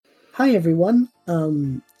Hi, everyone.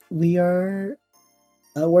 We are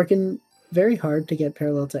working very hard to get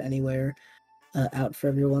Parallel to Anywhere out for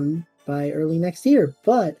everyone by early next year,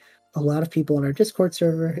 but a lot of people on our Discord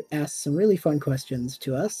server asked some really fun questions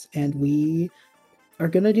to us, and we are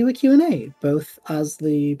going to do a Q&A, both as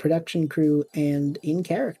the production crew and in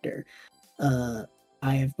character. I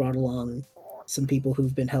have brought along some people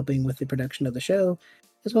who've been helping with the production of the show,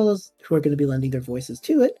 as well as who are going to be lending their voices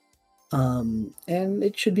to it. And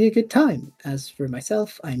it should be a good time. As for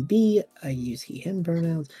myself, I'm B, I use he, him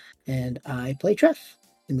pronouns, and I play Treff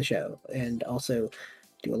in the show, and also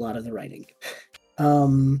do a lot of the writing.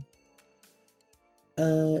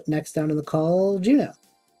 Next down in the call, Juno.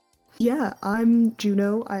 Yeah, I'm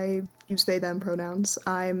Juno. I use they, them pronouns.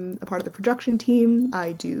 I'm a part of the production team.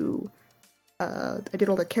 I did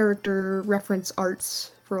all the character reference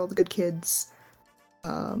arts for all the good kids.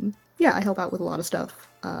 I help out with a lot of stuff,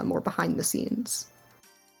 more behind the scenes.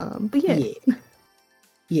 But yeah.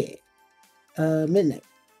 Midnight.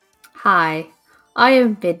 Hi, I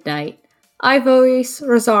am Midnight. I voice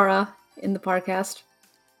Rosara in the podcast.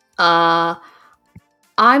 I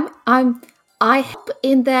help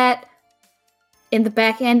in the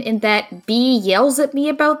back end in that B yells at me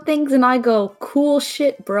about things and I go, cool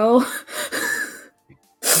shit, bro.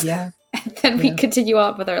 Yeah. And then we continue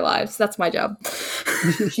on with our lives. That's my job.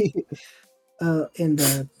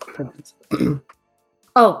 And pronouns.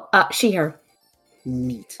 She, her.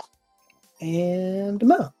 Neat. And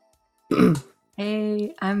Mo.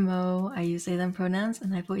 Hey, I'm Mo. I use they, them pronouns,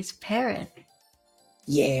 and I voice Parent.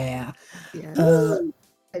 Yeah.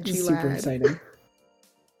 Edgy super lad. exciting.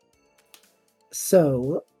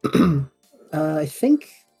 So, I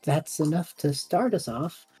think that's enough to start us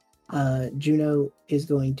off. Juno is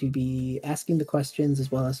going to be asking the questions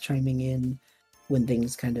as well as chiming in when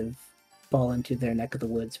things kind of fall into their neck of the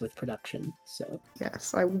woods with production. So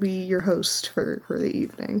yes, I will be your host for the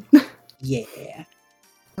evening. Yeah.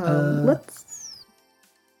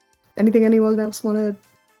 Anything anyone else want to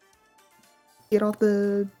get off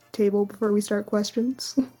the table before we start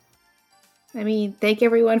questions? I mean, thank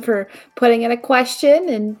everyone for putting in a question,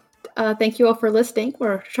 and thank you all for listening.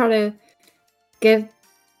 We're trying to get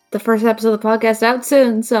the first episode of the podcast out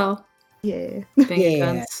soon, so yeah.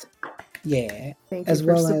 Yeah. Thank as you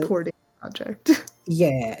for well supporting the project.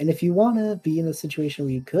 Yeah, and if you want to be in a situation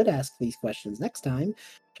where you could ask these questions next time,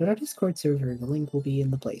 join our Discord server. The link will be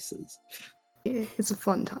in the places. Yeah, it's a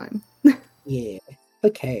fun time. Yeah.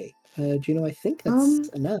 Okay. Juno, I think that's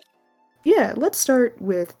enough. Yeah, let's start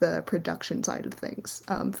with the production side of things.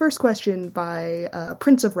 First question by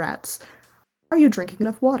Prince of Rats. Are you drinking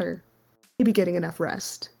enough water? Maybe getting enough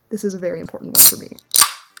rest? This is a very important one for me.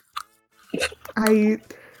 I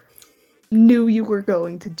knew you were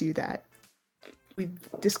going to do that. We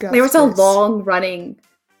discussed there was a long-running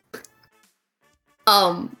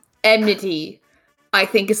enmity, I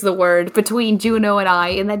think is the word, between Juno and I,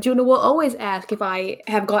 and that Juno will always ask if I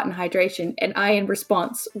have gotten hydration, and I, in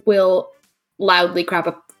response, will loudly crack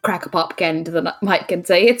a pop can into the mic and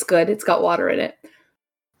say, it's good, it's got water in it.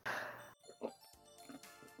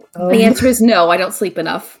 The answer is no, I don't sleep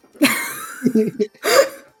enough.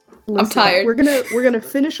 I'm tired. We're gonna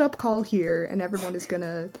finish up call here, and everyone is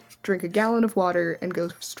gonna drink a gallon of water and go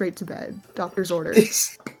straight to bed. Doctor's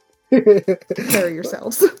orders. Carry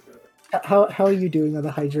yourselves. How are you doing on the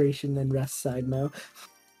hydration and rest side, Mo?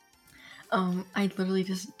 I literally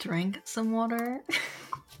just drank some water.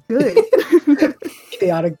 Good.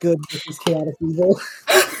 Chaotic good versus chaotic evil.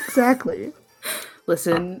 Exactly.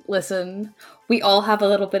 Listen. We all have a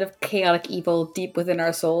little bit of chaotic evil deep within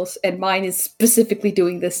our souls, and mine is specifically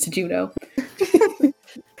doing this to Juno.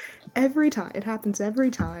 Every time. It happens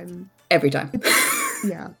every time. Every time.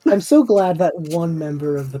 Yeah. I'm so glad that one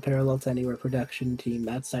member of the Parallel to Anywhere production team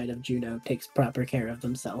outside of Juno takes proper care of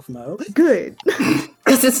themselves, Mo. Good.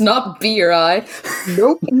 Because it's not B or I.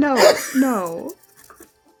 Nope. No.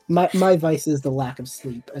 My vice is the lack of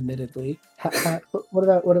sleep, admittedly.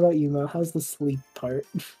 What about you, Mo? How's the sleep part?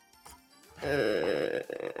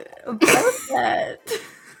 About that.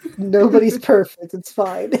 Nobody's perfect. It's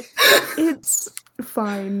fine. It's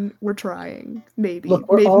fine. We're trying. Maybe.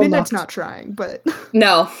 Look, maybe Midnight's not trying, but...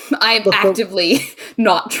 No, I'm actively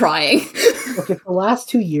not trying. Look, if the last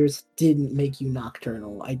 2 years didn't make you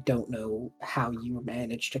nocturnal, I don't know how you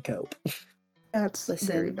managed to cope. That's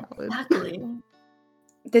very valid. Exactly.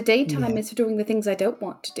 The daytime is for doing the things I don't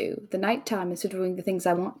want to do. The nighttime is for doing the things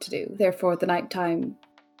I want to do. Therefore, the nighttime,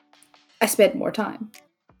 I spend more time.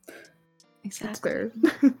 Exactly. That's fair.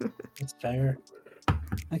 It's fair.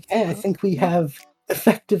 Okay, I think we have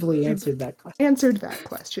effectively answered that question. Answered that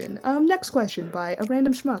question. Next question by a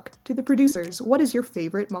random schmuck to the producers. What is your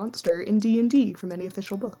favorite monster in D&D from any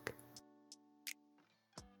official book?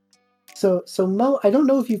 So Mo, I don't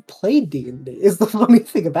know if you've played D&D. Is the funny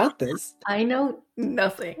thing about this. I know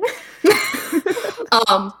nothing.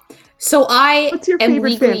 So I What's your am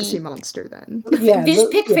favorite legally... fantasy monster then? Yeah,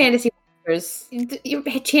 just pick fantasy monsters.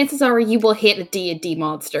 Chances are you will hit a D&D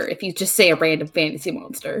monster if you just say a random fantasy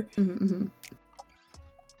monster. Mm-hmm.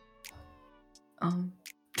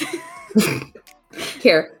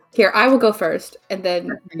 Here, I will go first, and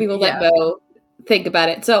then we will let Mo think about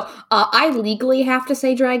it. So, I legally have to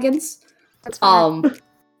say dragons. That's fair.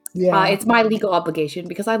 It's my legal obligation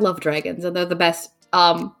because I love dragons and they're the best.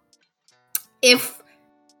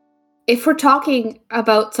 If we're talking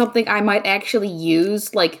about something I might actually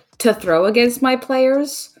use, like, to throw against my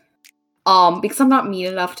players, because I'm not mean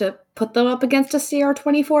enough to put them up against a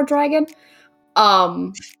CR24 dragon,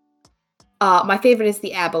 my favorite is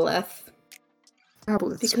the Aboleth.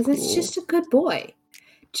 Because cool. it's just a good boy.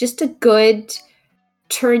 Just a good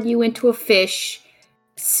turn you into a fish,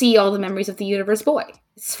 see all the memories of the universe boy.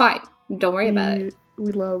 It's fine. Don't worry about it.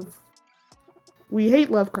 We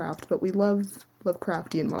hate Lovecraft, but we love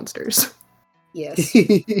Lovecraftian monsters. Yes.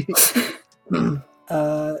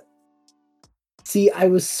 See, I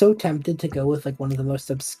was so tempted to go with like one of the most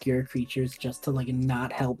obscure creatures just to like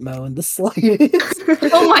not help Mo in the slightest.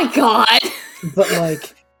 Oh my god! But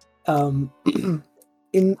like,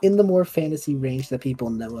 in the more fantasy range that people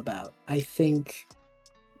know about, I think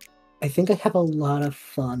I have a lot of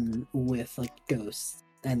fun with like ghosts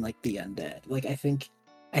and like the undead. Like I think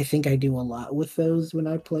I do a lot with those when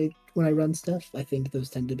I run stuff. I think those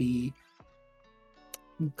tend to be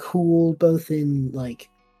cool both in like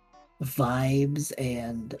vibes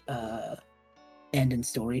and in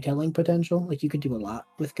storytelling potential. Like you could do a lot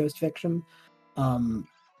with ghost fiction.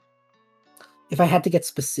 If I had to get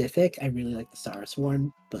specific, I really like the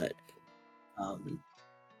Saurusworn, but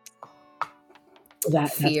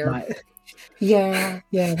that's my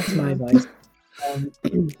that's my advice.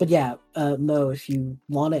 But yeah, Mo, if you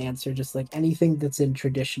want to answer just like anything that's in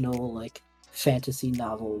traditional like fantasy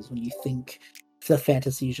novels, when you think the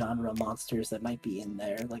fantasy genre monsters that might be in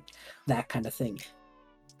there, like that kind of thing.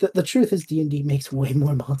 The truth is D&D makes way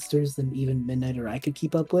more monsters than even Midnight or I could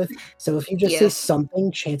keep up with. So if you just say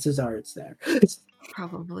something, chances are it's there.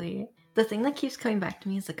 Probably. The thing that keeps coming back to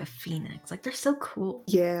me is like a phoenix. Like they're so cool.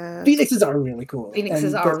 Yeah. Phoenixes are really cool.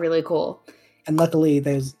 Phoenixes are really cool. And luckily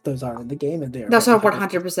those are in the game and those are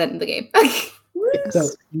 100% in the game. So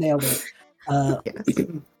nailed it. Yes.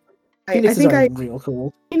 Phoenixes are real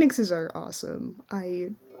cool. Phoenixes are awesome. I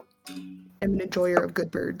am an enjoyer of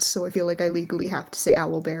good birds, so I feel like I legally have to say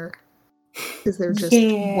owlbear because they're just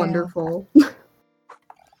wonderful.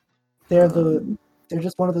 They're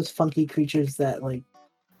just one of those funky creatures that like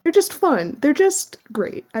they're just fun. They're just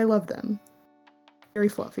great. I love them. Very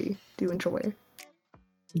fluffy. Do enjoy.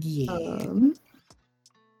 Yeah.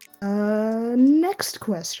 Next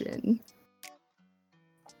question.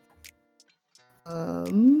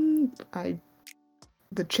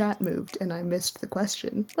 The chat moved and I missed the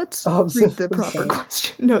question. Let's read the proper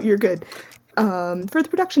question. No, you're good. For the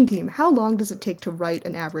production team, how long does it take to write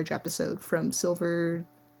an average episode from Silver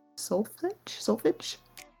Sulfage?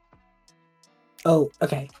 Oh,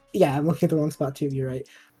 okay. Yeah, I'm looking at the wrong spot too. You're right.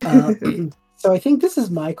 So I think this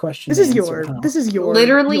is my question. This is your.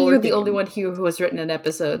 Literally, you're the only one here who has written an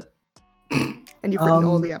episode. And you've written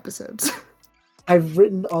all the episodes. I've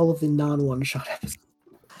written all of the non-one-shot episodes.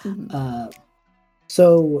 Mm-hmm.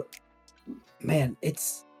 So, man,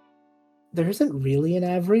 there isn't really an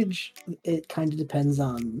average. It kind of depends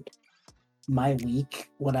on my week,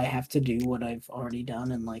 what I have to do, what I've already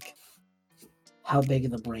done, and like how big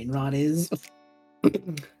of the brain rot is.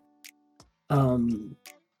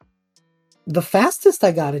 The fastest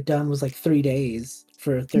I got it done was like 3 days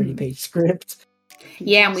for a 30-page script.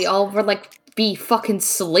 Yeah, and we all were like, be fucking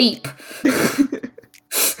sleep.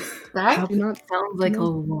 That sounds like a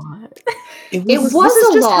lot. It was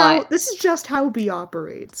a lot. This is just how B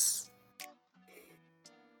operates.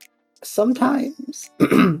 Sometimes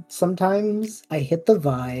I hit the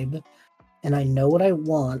vibe and I know what I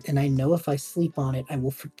want, and I know if I sleep on it, I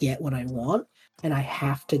will forget what I want, and I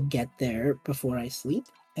have to get there before I sleep,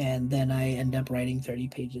 and then I end up writing 30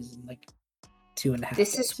 pages in like 2.5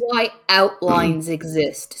 This days. is why outlines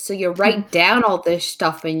exist. So you write down all this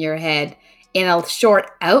stuff in your head in a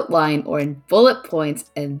short outline or in bullet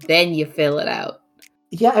points, and then you fill it out.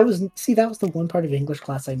 Yeah, that was the one part of English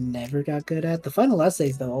class I never got good at. The final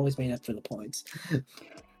essays, though, always made up for the points.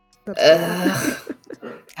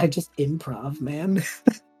 I just improv, man.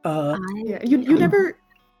 Yeah, you never.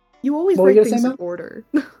 You always What were you write gonna say, things in Mel? order.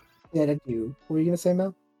 Yeah, did you? What were you gonna say,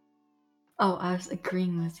 Mel? Oh, I was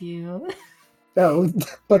agreeing with you. Oh,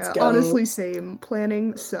 let's Yeah, go. honestly, same.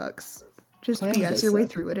 Planning sucks. Just Planning BS does your way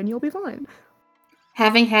suck. through it and you'll be fine.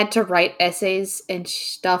 Having had to write essays and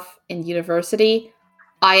stuff in university,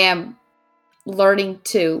 I am learning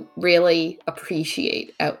to really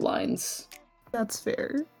appreciate outlines. That's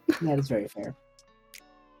fair. That is very fair.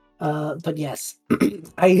 But yes,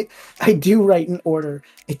 I do write in order.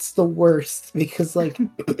 It's the worst because like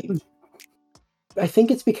I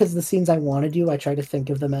think it's because the scenes I want to do, I try to think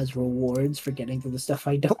of them as rewards for getting to the stuff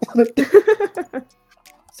I don't want to do.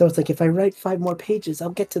 So it's like if I write 5 more pages, I'll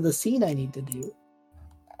get to the scene I need to do.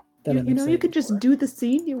 That I'm you know, you could excited just for. do the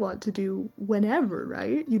scene you want to do whenever,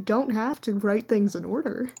 right? You don't have to write things in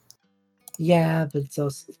order. Yeah, but it's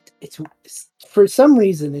also it's for some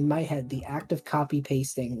reason in my head the act of copy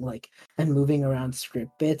pasting like and moving around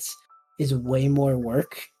script bits is way more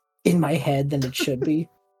work in my head than it should be.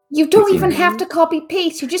 You don't even Okay. have to copy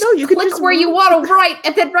paste. You just No, you can click just where you move. want to write,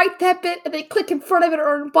 and then write that bit, and then click in front of it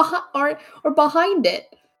or behind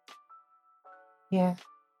it. Yeah,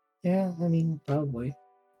 I mean probably.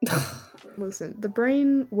 Listen, the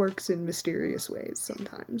brain works in mysterious ways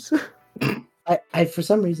sometimes. I for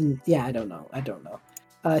some reason, yeah, I don't know.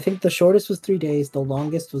 I think the shortest was 3 days. The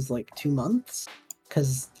longest was like 2 months.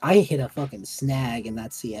 Cause I hit a fucking snag in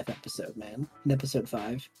that CF episode, man. In episode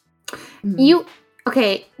 5. You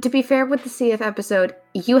okay? To be fair with the CF episode,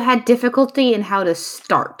 you had difficulty in how to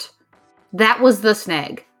start. That was the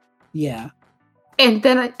snag. Yeah. And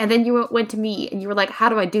then you went to me and you were like, "How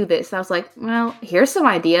do I do this?" And I was like, "Well, here's some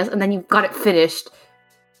ideas." And then you got it finished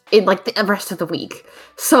in like the rest of the week.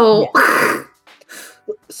 So,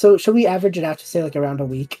 So should we average it out to say like around a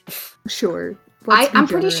week? Sure. Let's be I'm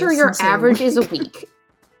pretty sure generous your and say average is a week.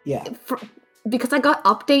 Yeah. Because I got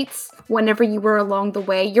updates whenever you were along the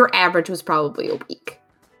way. Your average was probably a week.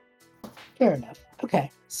 Fair enough.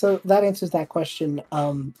 Okay. So that answers that question.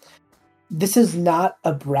 This is not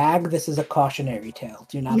a brag, this is a cautionary tale.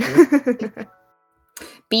 Do not do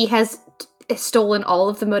B has stolen all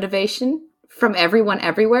of the motivation from everyone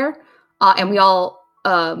everywhere, and we all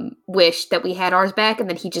wish that we had ours back, and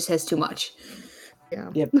then he just has too much. Yeah.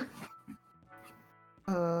 Yep.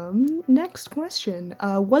 Next question.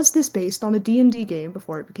 Was this based on a D&D game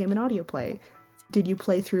before it became an audio play? Did you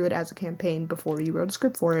play through it as a campaign before you wrote a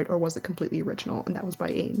script for it, or was it completely original? And that was by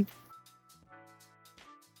AIM.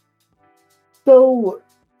 So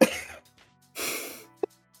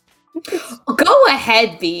Go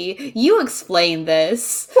ahead, B. You explain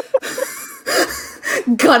this.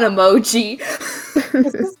 Gun emoji.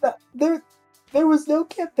 this is not, there was no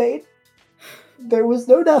campaign. There was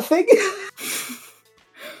no nothing.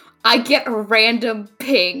 I get a random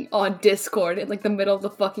ping on Discord in like the middle of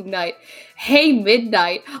the fucking night. Hey,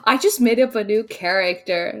 midnight, I just made up a new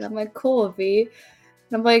character. And I'm like, cool, V.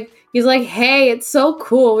 And I'm like, he's like, hey, it's so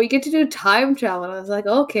cool. We get to do time travel. And I was like,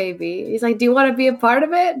 okay, V. He's like, do you want to be a part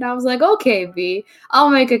of it? And I was like, okay, V. I'll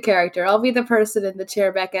make a character. I'll be the person in the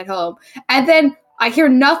chair back at home. And then I hear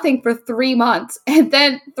nothing for 3 months. And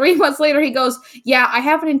then 3 months later, he goes, yeah, I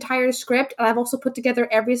have an entire script. And I've also put together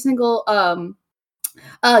every single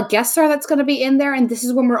guest star that's going to be in there, and this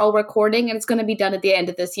is when we're all recording, and it's going to be done at the end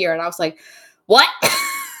of this year. And I was like, what?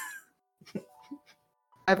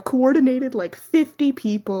 I've coordinated like 50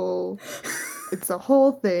 people. It's a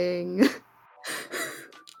whole thing.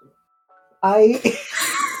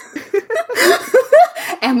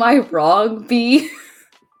 Am I wrong, B?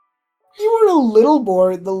 You were a little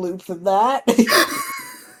more in the loop than that.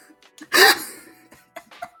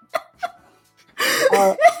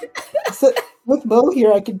 So with Mo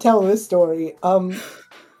here, I can tell this story.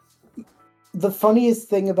 The funniest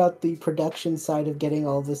thing about the production side of getting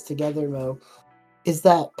all this together, Mo, is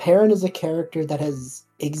that Perrin is a character that has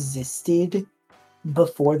existed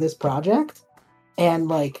before this project, and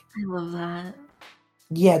like, I love that.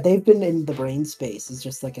 yeah, they've been in the brain space as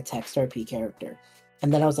just like a text RP character,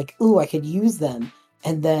 and then I was like, ooh, I could use them,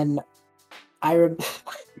 and then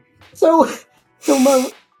so Mo,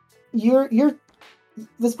 you're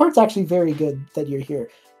this part's actually very good that you're here.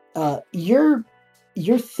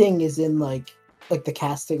 Your thing is in like the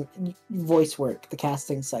casting voice work, the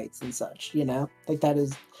casting sites and such, you know? Like that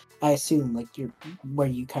is, I assume, like where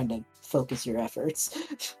you kind of focus your efforts.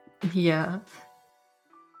 Yeah.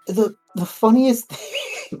 The funniest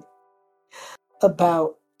thing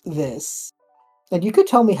about this, and you could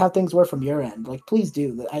tell me how things were from your end, like please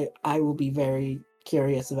do. I will be very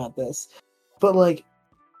curious about this. But like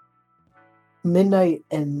Midnight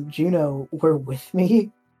and Juno were with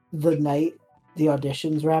me the night the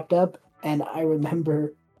auditions wrapped up, and I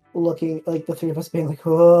remember looking, like, the three of us being like,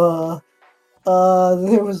 oh,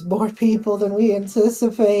 there was more people than we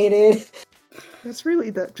anticipated. That's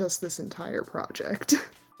really just this entire project.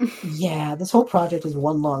 Yeah, this whole project is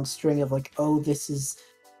one long string of like, oh,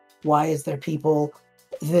 why is there people?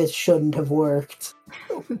 This shouldn't have worked.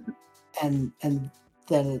 and then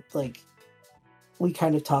it, like, we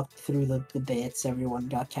kind of talked through the bits, everyone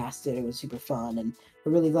got casted, it was super fun, and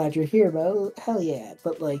we're really glad you're here, bro. Hell yeah.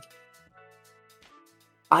 But like,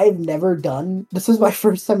 this is my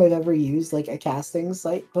first time I've ever used like a casting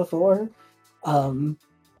site before. For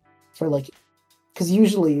like, because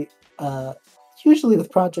usually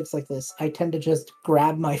with projects like this, I tend to just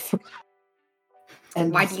grab my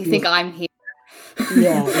and Why do you think I'm here?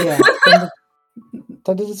 yeah.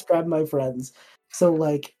 Tend to just grab my friends. So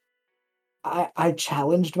like, I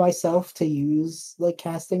challenged myself to use like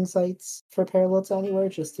casting sites for Parallel to Anywhere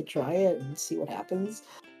just to try it and see what happens.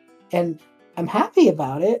 And I'm happy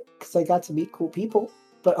about it because I got to meet cool people,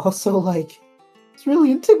 but also like it's really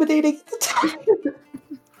intimidating at the time.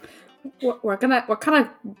 We're kind of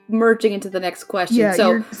merging into the next question. Yeah, so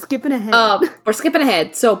you're skipping ahead. We're skipping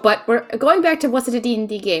ahead. So, but we're going back to what's it a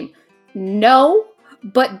D&D game? No,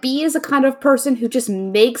 but B is a kind of person who just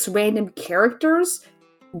makes random characters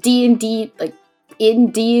D&D, like in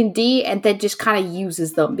D&D, and then just kind of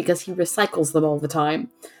uses them because he recycles them all the time.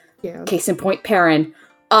 Yeah. Case in point, Perrin.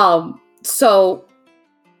 So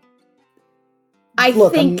I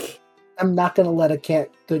think I'm not gonna let a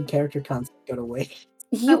good character concept go to waste.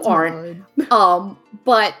 You aren't.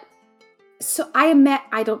 But so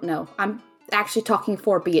I don't know. I'm actually talking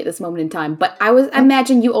for B at this moment in time, but I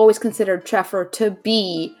imagine you always considered Trevor to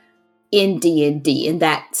be in D&D in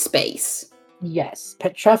that space. Yes,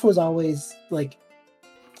 Treff was always like,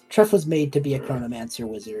 Treff was made to be a chronomancer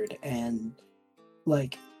wizard, and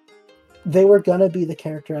like, they were gonna be the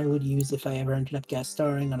character I would use if I ever ended up guest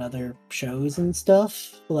starring on other shows and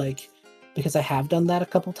stuff, like, because I have done that a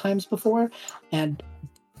couple times before, and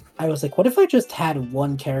I was like, what if I just had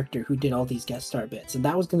one character who did all these guest star bits, and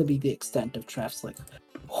that was gonna be the extent of Treff's like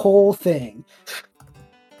whole thing.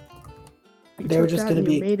 They were just gonna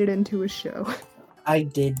be made it into a show. I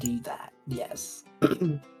did do that, yes.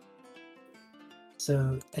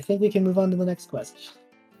 So I think we can move on to the next question.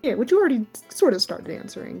 Yeah, which you already sort of started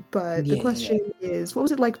answering, but the question is, what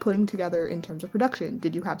was it like putting together in terms of production?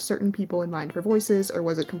 Did you have certain people in mind for voices, or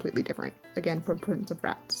was it completely different? Again, from Prince of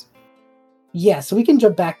Rats. Yeah, so we can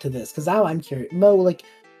jump back to this, because now I'm curious. Mo, like,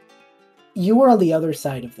 you were on the other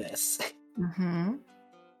side of this. Mm-hmm.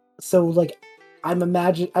 So, like, I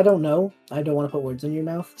don't know. I don't want to put words in your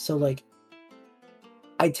mouth. So, like,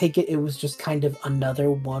 I take it was just kind of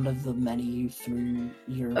another one of the many you threw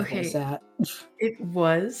your voice at. It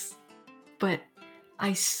was, but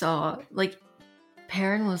I saw, like,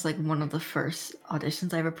 Perrin was, like, one of the first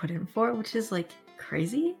auditions I ever put in for, which is, like,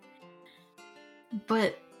 crazy.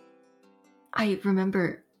 But I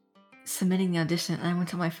remember submitting the audition, and I went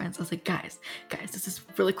to my friends. I was like, guys, this is a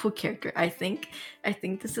really cool character. I think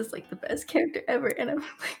this is, like, the best character ever. And I'm,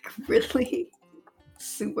 like, really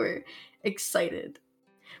super excited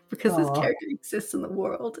because this character exists in the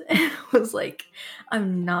world. And I was like,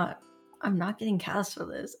 I'm not getting cast for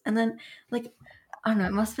this. And then, like, I don't know,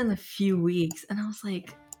 it must have been a few weeks, and I was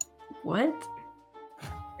like, what?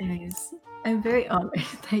 Anyways, I'm very honored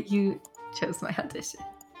that you chose my audition.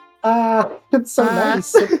 It's so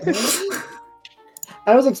nice.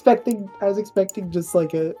 I was expecting just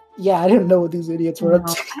like I didn't know what these idiots were up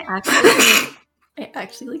to. I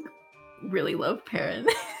actually like really love Perrin.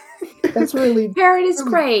 That's really Perrin is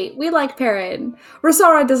great. We like Perrin.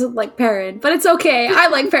 Rosara doesn't like Perrin, but it's okay. I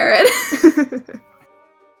like Perrin.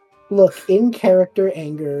 Look, in character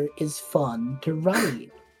anger is fun to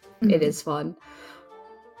write. It is fun.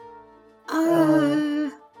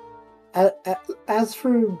 As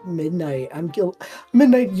for Midnight,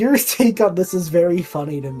 Midnight, your take on this is very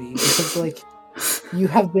funny to me because, like, you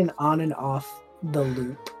have been on and off the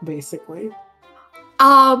loop, basically.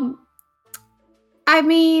 I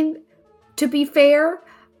mean, to be fair,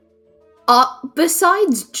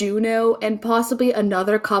 besides Juno and possibly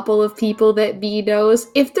another couple of people that B knows,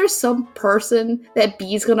 if there's some person that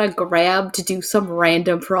B's gonna grab to do some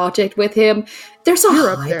random project with him, there's a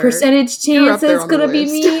high percentage chance it's gonna be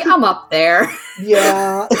me. I'm up there.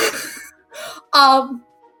 Yeah.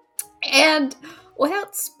 And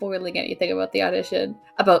without spoiling anything about the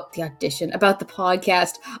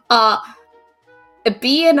podcast,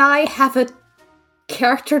 B and I have a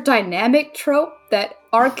character dynamic trope that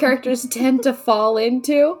our characters tend to fall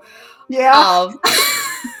into. Yeah.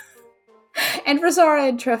 And Rosara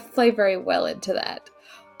and Treff play very well into that.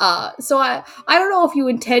 So I don't know if you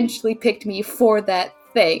intentionally picked me for that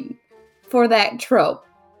thing for that trope.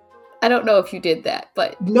 I don't know if you did that,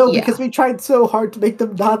 but No, yeah. because we tried so hard to make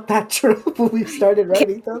them not that trope when we started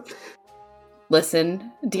writing them.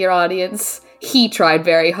 Listen, dear audience, he tried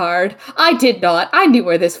very hard. I did not. I knew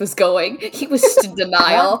where this was going. He was just in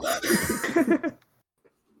denial.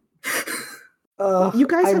 You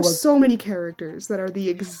guys have was so many characters that are the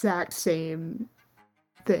exact same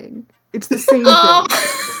thing. It's the same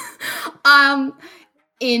thing.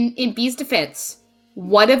 In B's defense,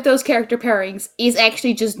 one of those character pairings is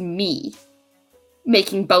actually just me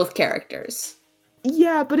making both characters.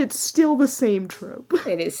 Yeah, but it's still the same trope.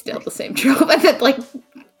 It is still the same trope. And then, like,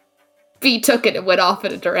 B took it and went off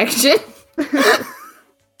in a direction.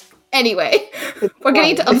 Anyway, we're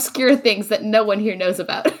getting into obscure things that no one here knows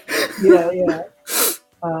about. Yeah.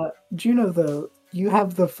 Juno, though, you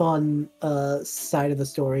have the fun side of the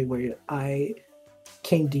story where I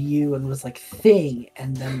came to you and was like, thing,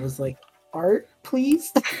 and then was like, art,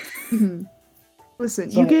 please?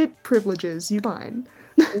 Listen, you get privileges, you fine.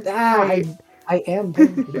 I am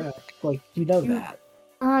privileged, like, you know that.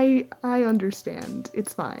 I understand.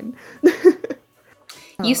 It's fine.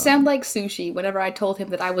 You sound like Sushi whenever I told him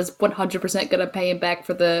that I was 100% gonna pay him back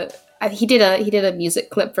for the... He did a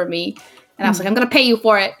music clip for me, and I was like, I'm gonna pay you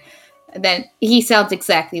for it. And then he sounds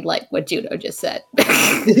exactly like what Juno just said.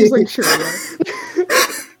 He's like, sure,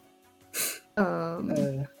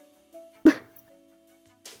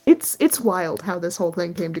 It's wild how this whole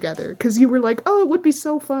thing came together, because you were like, oh, it would be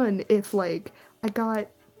so fun if, like, I got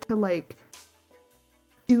to, like,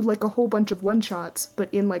 do, like, a whole bunch of one-shots,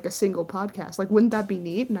 but in, like, a single podcast. Like, wouldn't that be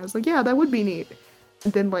neat? And I was like, yeah, that would be neat.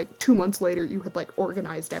 And then, like, 2 months later, you had, like,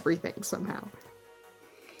 organized everything somehow.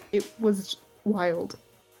 It was wild.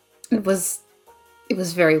 It was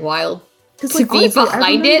very wild to Like, be honestly,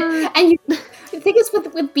 behind it. And the thing is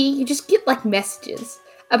with B, you just get, like, messages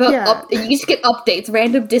about you just get updates,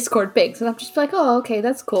 random Discord pings, and I'm just like, oh, okay,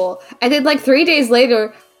 that's cool. And then, like, 3 days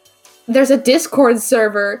later, there's a Discord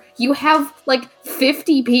server. You have, like,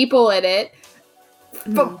 50 people in it,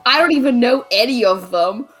 but I don't even know any of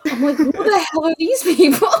them. I'm like, who the hell are these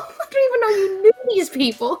people? I don't even know you knew these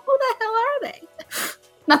people. Who the hell are they?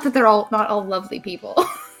 Not that they're not all lovely people.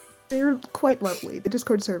 They're quite lovely. The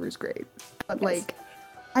Discord server is great. But, like,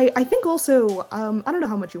 I think also, I don't know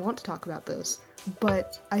how much you want to talk about this,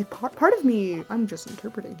 but part of me, I'm just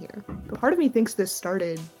interpreting here, but part of me thinks this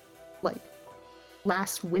started, like,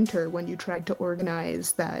 last winter when you tried to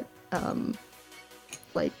organize that, thing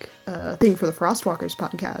for the Frostwalkers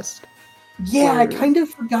podcast. Yeah, I kind of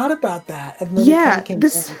forgot about that. And then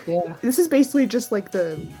this is basically just, like,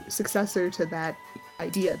 the successor to that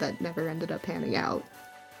idea that never ended up panning out.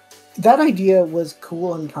 That idea was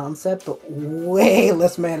cool in concept, but way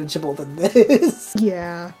less manageable than this.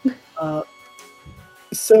 Yeah.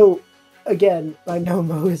 So, again, I know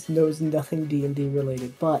Mo knows nothing D&D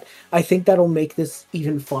related, but I think that'll make this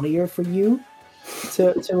even funnier for you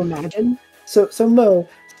to imagine. So Mo,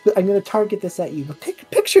 I'm going to target this at you, but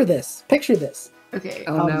picture this. Okay.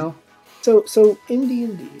 Oh no. So in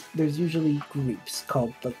D&D, there's usually groups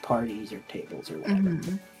called, like, parties or tables or whatever.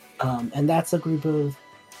 And that's a group of...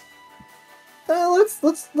 let's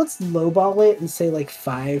lowball it and say, like,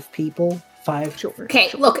 5 people. 5. Sure. Okay,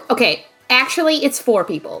 look, okay. Actually, it's 4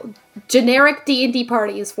 people. Generic D&D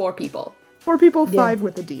party is 4 people. 4 people, 5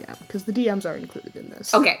 with the DM, because the DMs are included in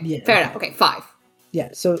this. Okay, fair enough. Okay, 5.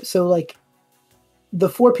 Yeah, so like, the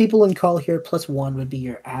 4 people in call here plus 1 would be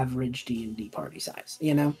your average D&D party size,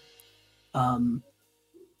 you know?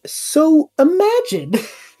 So imagine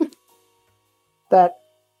that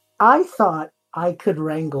I thought I could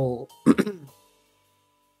wrangle...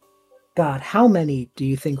 God, how many do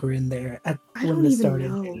you think were in there when this started? I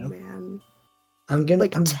don't even know, man. I'm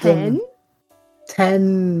 10?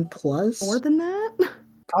 10 plus? More than that?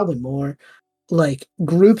 Probably more. Like,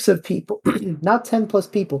 groups of people. Not 10 plus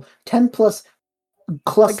people. 10 plus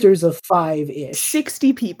clusters of 5-ish.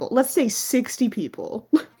 60 people. Let's say 60 people.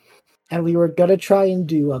 And we were gonna try and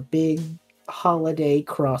do a big holiday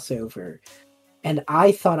crossover. And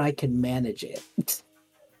I thought I could manage it.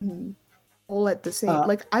 All at the same...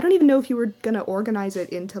 like, I don't even know if you were gonna organize it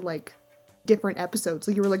into, like, different episodes.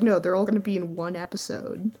 Like, you were like, no, they're all gonna be in one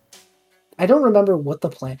episode. I don't remember what the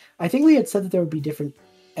plan... I think we had said that there would be different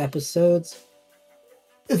episodes.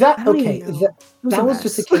 That was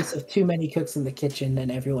just a case of too many cooks in the kitchen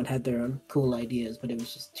and everyone had their own cool ideas, but it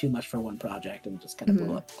was just too much for one project and just kind of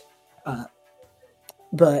blew up.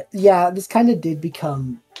 But yeah, this kind of did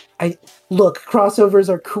become... Look, crossovers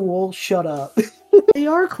are cool, shut up. They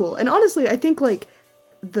are cool. And honestly, I think, like,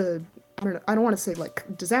 the I don't want to say like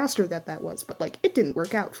disaster that was, but like it didn't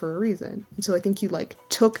work out for a reason. And so I think you like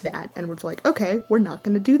took that and was like, okay, we're not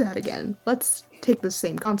going to do that again. Let's take the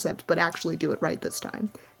same concept but actually do it right this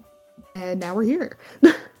time. And now we're here.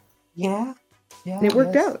 Yeah. Yeah. And it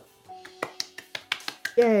worked yes. out.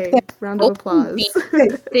 Yay. Round of applause.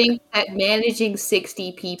 Think that managing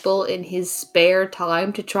 60 people in his spare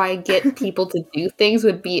time to try and get people to do things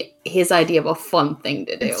would be his idea of a fun thing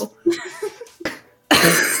to do.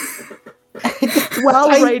 While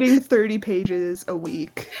writing 30 pages a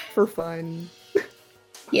week for fun.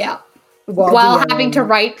 Yeah. While having to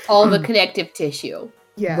write all the connective tissue.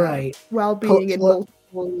 Yeah. Right. While being in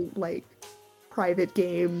multiple, like, private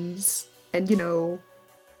games and, you know,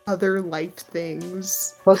 other life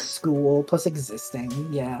things. Plus school, plus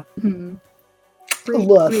existing, yeah. Mm-hmm.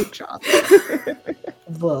 Great job.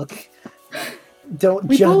 Look. Don't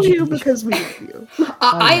we judge bully me. you because we love you.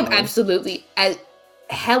 I am absolutely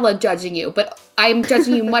hella judging you, but I'm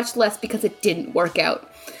judging you much less because it didn't work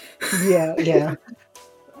out. Yeah.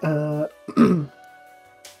 I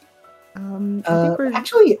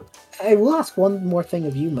actually, I will ask one more thing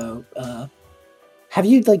of you, Mo. Have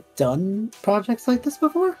you like done projects like this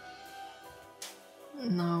before?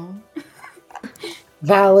 No.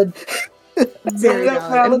 Valid. Very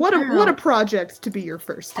valid. And what a project to be your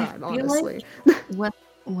first time, honestly. Like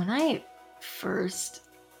when I first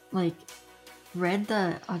like read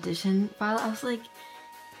the audition file, I was like,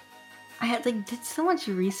 I had like did so much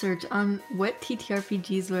research on what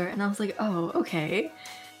TTRPGs were, and I was like, oh, okay.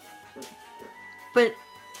 But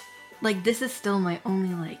like this is still my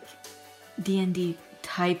only like D&D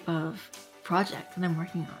type of project that I'm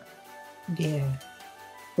working on. Yeah.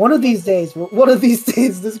 One of these days,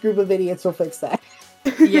 this group of idiots will fix that.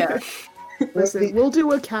 Yeah. Listen, we'll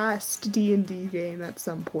do a cast D&D game at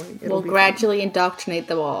some point. We'll gradually indoctrinate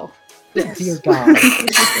them all. Yes. Dear God.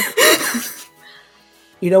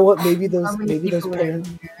 You know what? Maybe those parents.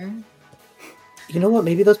 You know what?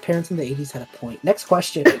 Maybe those parents in the 80s had a point. Next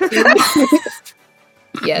question.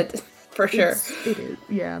 Yeah, for sure. It is.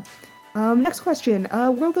 Yeah. Next question.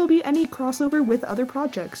 Will there be any crossover with other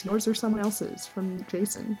projects, yours or someone else's? From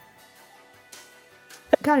Jason.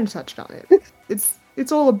 Kind of touched on it.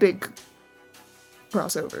 It's all a big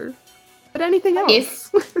crossover. But anything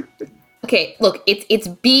else? Okay, look, it's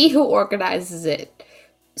B who organizes it.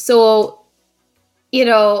 So, you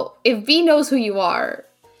know, if B knows who you are,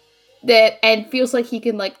 and feels like he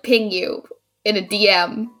can like ping you in a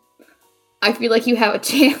DM, I feel like you have a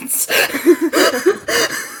chance.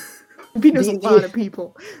 B knows a lot of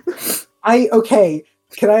people.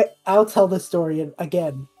 I'll tell this story, and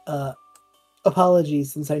again,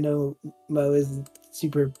 apologies since I know Mo isn't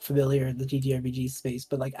super familiar in the TTRPG space,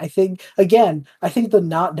 but like I think the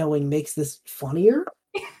not knowing makes this funnier.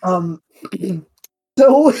 So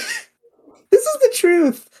this is the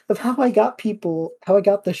truth of how I got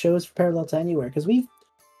the shows for Parallel to Anywhere, because we've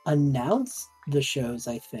announced the shows,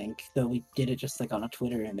 I think, though we did it just like on a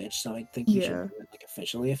Twitter image, so I think we should do it like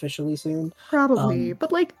officially soon. Probably,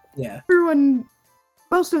 but like everyone,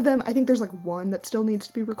 most of them, I think there's like one that still needs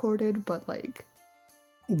to be recorded, but like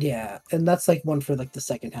and that's like one for like the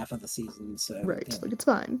second half of the season, so like it's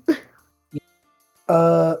fine.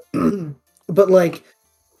 But like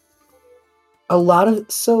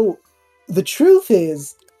the truth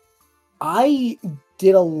is I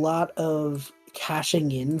did a lot of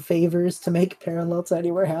cashing in favors to make Parallel to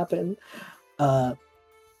Anywhere happen.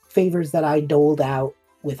 Favors that I doled out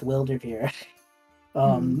with Wilderveer.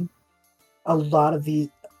 A lot of these,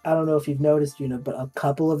 I don't know if you've noticed, but a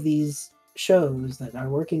couple of these shows that are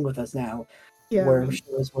working with us now were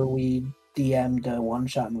shows where we DM'd a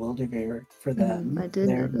one-shot in Wilderveer for them. I did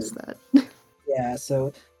notice that. Yeah,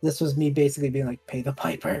 so this was me basically being like, pay the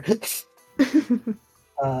piper.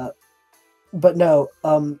 But no,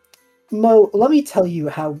 Mo, let me tell you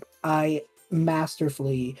how I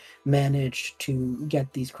masterfully managed to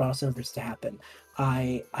get these crossovers to happen.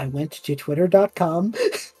 I went to twitter.com.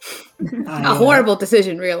 A horrible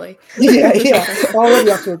decision, really. Yeah.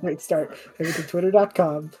 Already off to a great start. I went to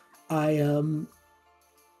twitter.com. I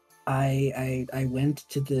went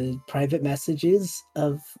to the private messages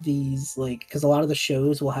of these, like, because a lot of the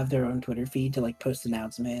shows will have their own Twitter feed to like post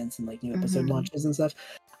announcements and like new episode launches and stuff.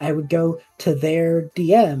 I would go to their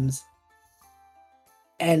DMs,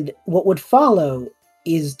 and what would follow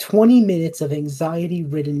is 20 minutes of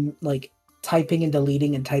anxiety-ridden, like, typing and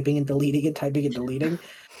deleting and typing and deleting and typing and deleting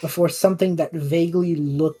before something that vaguely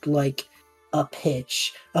looked like a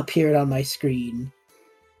pitch appeared on my screen.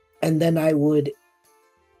 And then I would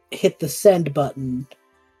hit the send button,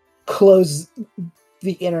 close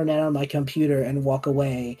the internet on my computer, and walk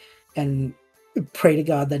away. And pray to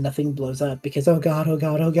God that nothing blows up because oh God.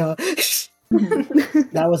 Mhm.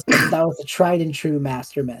 that was a tried and true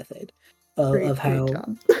master method of Great how.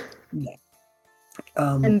 job. Yeah.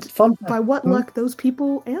 And Fun by fact. what luck those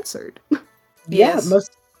people answered. Yeah, Yes.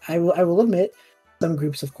 most I will admit some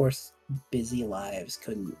groups, of course, busy lives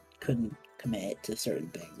couldn't commit to certain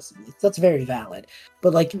things. That's very valid.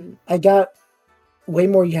 But like Mhm. I got way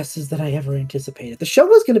more yeses than I ever anticipated. The show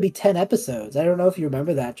was going to be 10 episodes. I don't know if you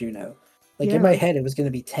remember that, Juno. Like in my Yeah. head, it was going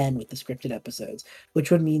to be 10 with the scripted episodes, which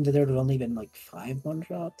would mean that there would have only been like 5 one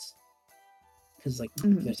shots. Because like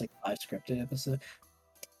Mhm. there's like 5 scripted episodes.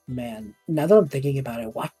 Man, now that I'm thinking about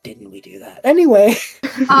it, why didn't we do that? Anyway.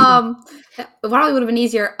 Probably would have been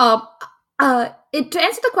easier. To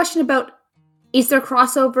answer the question about is there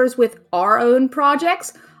crossovers with our own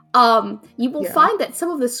projects, you will Yeah. find that some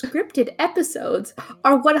of the scripted episodes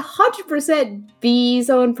are 100% B's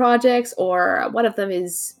own projects, or one of them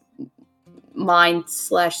is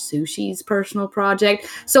mine/Sushi's personal project.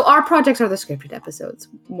 So our projects are the scripted episodes,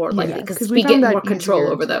 more likely, Yeah, because 'cause we we get found that more control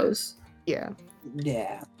easier over to- those. Yeah.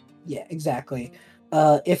 Yeah, exactly.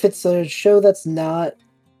 If it's a show that's not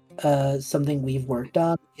something we've worked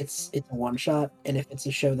on, it's a one shot, and if it's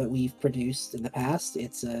a show that we've produced in the past,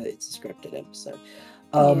 it's a scripted episode.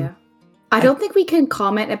 Yeah. I don't think we can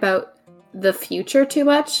comment about the future too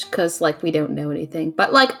much because, like, we don't know anything.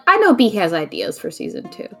 But, like, I know B has ideas for season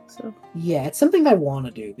 2. So Yeah, it's something I want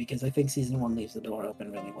to do because I think season 1 leaves the door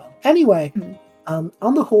open really well. Anyway, Mhm.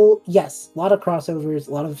 On the whole, yes, a lot of crossovers,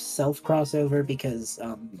 a lot of self crossover because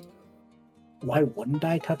why wouldn't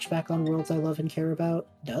I touch back on worlds I love and care about?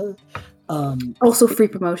 Duh. also free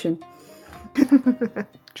promotion.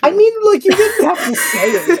 I mean, like you didn't have to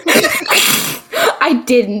say it. I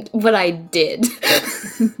didn't, but I did.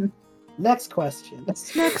 Next question.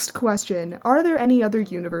 Next question. Are there any other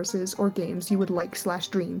universes or games you would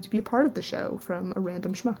like/dream to be a part of the show from a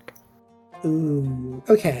random schmuck? Ooh,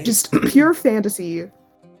 okay. Just pure fantasy.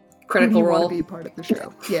 Critical you Role. want to be part of the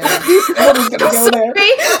show. Yeah. I was gonna go there.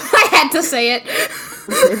 I had to say it.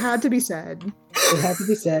 It had to be said. It had to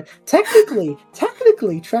be said. Technically,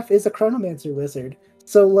 Treff is a chronomancer wizard.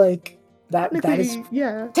 So like that is Technically,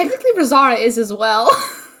 yeah. Technically, Rosara is as well.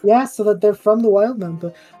 yeah, so that they're from the Wildland.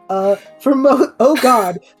 But for Mo, oh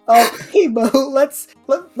god, hey Mo, let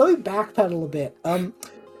me backpedal a bit.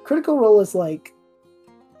 Critical Role is like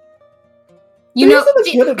You there know, isn't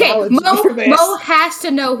a good analogy for this. Mo has to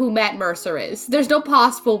know who Matt Mercer is. There's no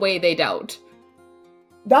possible way they don't.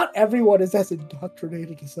 Not everyone is as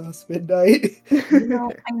indoctrinated as us, Midnight.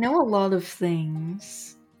 I know a lot of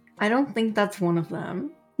things. I don't think that's one of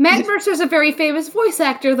them. Matt Mercer's a very famous voice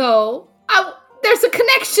actor, though. There's a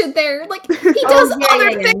connection there. Like, he does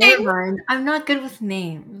other things. Never mind. I'm not good with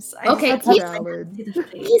names. Okay, That's he's valid. in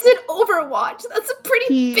Overwatch. That's a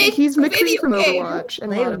pretty big He's McCree video from game. Overwatch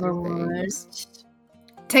and a Play lot of other things.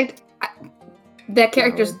 That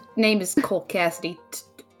character's name is Cole Cassidy.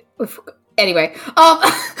 Anyway, we were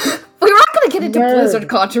not going to get into Blizzard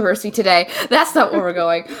controversy today. That's not where we're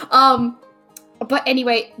going. But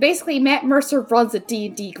anyway, basically, Matt Mercer runs a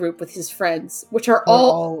D&D group with his friends, which are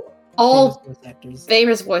all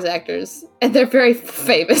famous voice actors, and they're very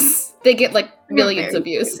famous. They get like millions of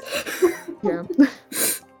views. Yeah.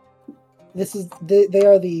 They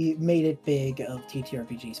are the made it big of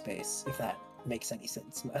TTRPG space, if that makes any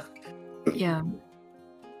sense. Yeah.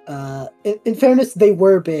 In fairness, they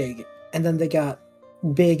were big, and then they got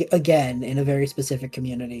big again in a very specific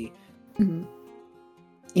community. Mm-hmm.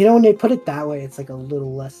 You know, when they put it that way, it's like a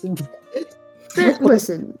little less.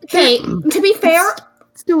 Listen. Hey, to be fair,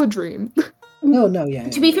 still a dream. Yeah.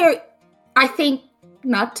 To be fair, I think,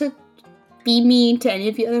 not to be mean to any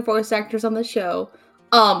of the other voice actors on the show,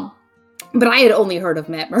 but I had only heard of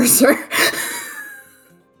Matt Mercer.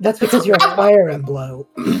 That's because you're a Fire Emblem.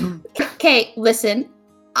 Okay, listen.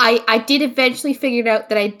 I did eventually figure out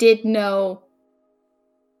that I did know.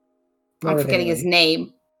 I'm forgetting his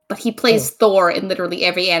name, but he plays Thor in literally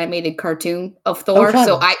every animated cartoon of Thor.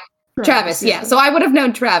 Travis, yeah. So I would have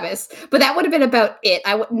known Travis, but that would have been about it.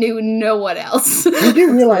 I knew no one else. You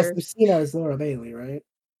do realize Lucina is Laura Bailey, right?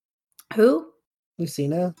 Who?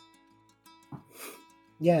 Lucina.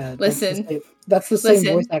 Yeah. Listen. That's the same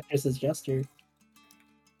voice actress as Jester.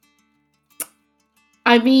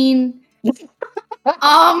 I mean,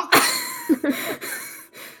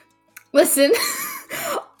 listen,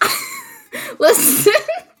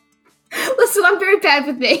 I'm very bad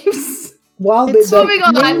with names. Moving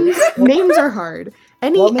on. Names are hard.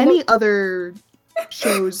 Any other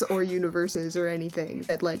shows or universes or anything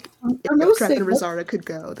that like For no if Trent sake, and let's- Rosara could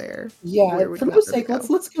go there. Yeah, Where would for you no want them sake,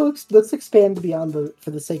 to go? let's expand beyond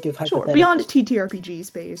for the sake of Sure, hypothetical. beyond TTRPG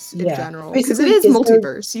space in Yeah, general, because it basically, is is there-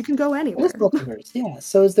 multiverse. You can go It is anywhere. multiverse, yeah.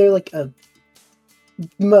 So is there like a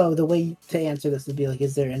Mo? The way to answer this would be like,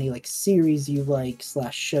 is there any like series you like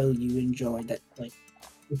 / show you enjoy that like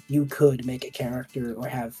if you could make a character or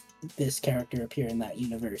have this character appear in that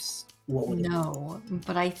universe? What would it be? No,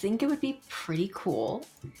 but I think it would be pretty cool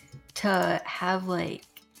to have like.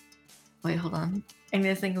 Wait, hold on. I'm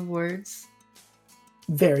gonna think of words.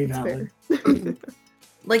 Very It's valid. fair.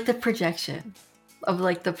 Like the projection of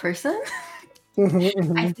like the person. Mhm,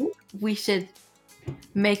 mhm. I think we should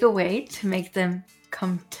make a way to make them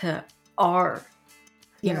come to our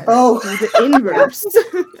Yeah. universe. Oh. Do the inverse.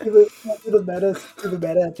 to the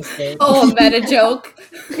meta episode. Oh, a meta joke.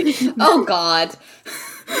 Oh God.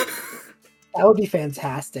 That would be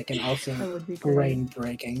fantastic and also That would be great. brain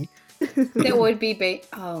breaking. That would be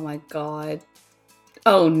oh my God.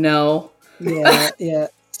 Oh no. Yeah, yeah.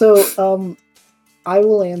 So, I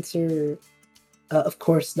will answer. Of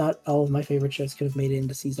course, not all of my favorite shows could have made it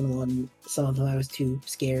into season 1. Some of them I was too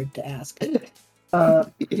scared to ask.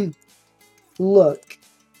 Look.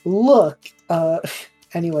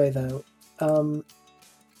 Anyway, though,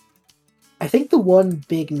 I think the one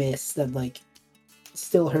big miss that like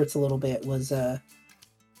still hurts a little bit was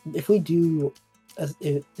if we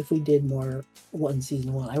if we did more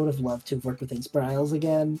season 1, I would have loved to have worked with Inspirals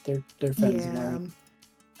again. They're friends of Yeah. mine.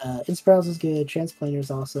 Inspirals is good. Transplaner is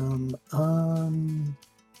awesome.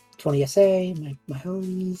 20SA, my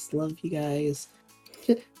homies, love you guys.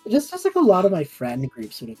 Just like a lot of my friend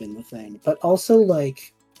groups would have been the thing, but also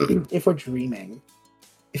like if we're dreaming,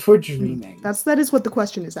 That is what the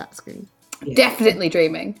question is asking. yeah. Definitely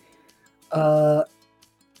dreaming.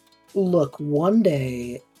 Look, one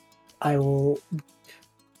day I will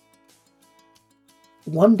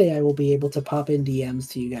be able to pop in DMs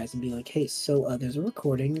to you guys and be like, hey, so there's a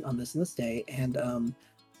recording on this and this day, and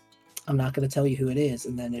I'm not going to tell you who it is,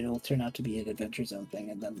 and then it'll turn out to be an Adventure Zone thing,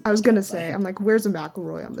 and then I was gonna say, I'm like, where's a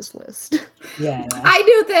McElroy on this list? yeah, I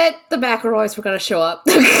knew that the McElroys were gonna show up.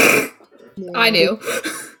 I knew.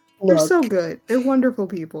 They're look, so good. They're wonderful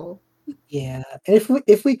people. yeah, and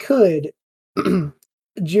if we could,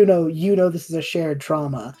 Juno, you know this is a shared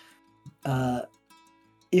trauma.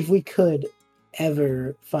 If we could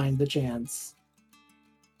ever find the chance,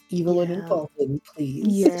 Evelyn and Yeah. Paulson, please.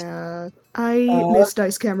 Yeah. I miss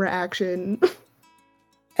dice camera action.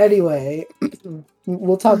 Anyway,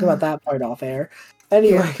 we'll talk about that part off air.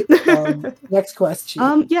 Anyway, next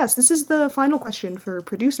question. Yes, this is the final question for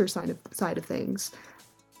producer side of things.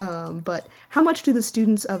 But how much do the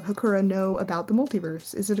students of Hakura know about the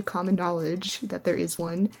multiverse? Is it a common knowledge that there is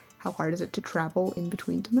one? How hard is it to travel in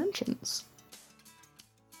between dimensions?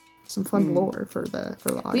 Some fun lore for the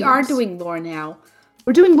audience. We are doing lore now.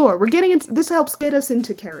 We're doing lore. We're getting into this helps get us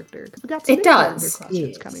into character because we got some It does. questions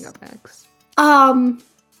Yes. coming up next.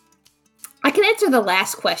 I can answer the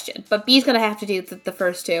last question, but B's gonna have to do the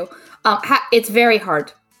first two. It's very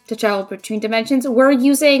hard to travel between dimensions. We're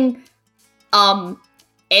using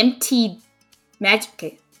empty magic.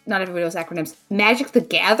 Okay, not everybody knows acronyms. Magic the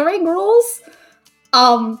Gathering rules.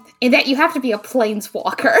 In that you have to be a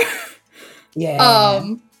planeswalker. Yeah.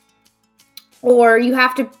 Or you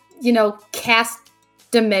have to, cast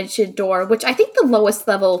Dimension Door, which I think the lowest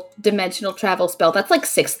level dimensional travel spell, that's like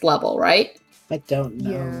 6th level, right? I don't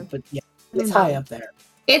know, Yeah. but yeah, it's high up there.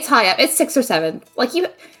 It's high up. It's 6th or 7th. Like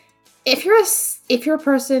if you're a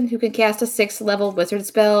person who can cast a 6th level wizard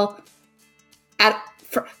spell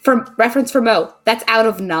from reference for Mo, that's out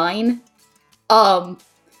of 9.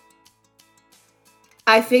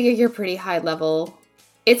 I figure you're pretty high level.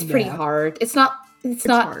 It's pretty Yeah. hard. It's not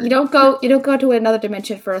hard. you don't go to another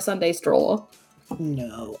dimension for a Sunday stroll.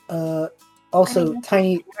 No. Also,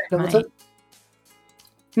 tiny. No, what's up?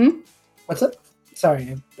 What's up?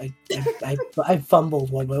 Sorry, I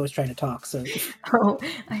fumbled when I was trying to talk. So Oh,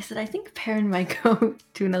 I said I think Perrin might go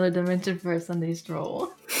to another dimension for a Sunday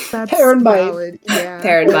stroll. That's Parent bite. valid. Yeah.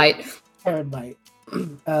 Parent bite. Aaron might.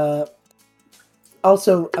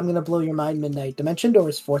 Also, I'm gonna blow your mind. Midnight Dimension Door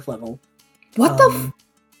is 4th level. What the?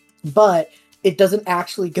 But it doesn't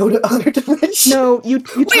actually go to other dimensions. No, you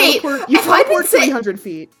Wait, teleport. You have I been teleport saying- 300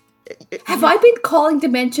 feet. Have I been calling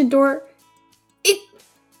Dimension Door?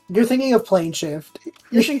 You're thinking of Plane Shift.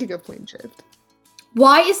 You're thinking of plane shift.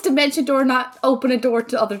 Why is Dimension Door not open a door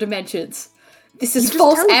to other dimensions? This You is just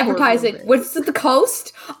false teleport a advertising. little bit. What's at the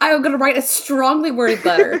coast? I am going to write a strongly worded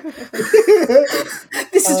letter.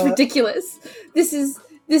 This is ridiculous. This is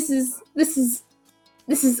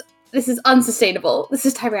This is unsustainable. This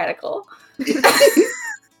is tyrannical.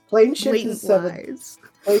 Planeshift Blatant is 7th. lies.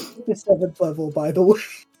 Planeshift is 7th level, by the way.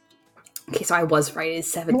 Okay, so I was right. It is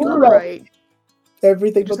 7th You were level. Right.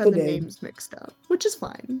 Everything Just but had the the name. names mixed up, which is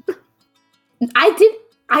fine.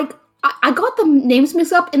 I got the names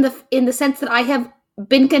mixed up in the sense that I have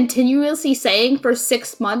been continuously saying for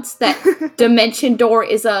 6 months that Dimension Door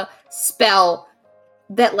is a spell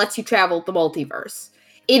that lets you travel the multiverse.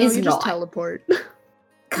 It is you not. just teleport.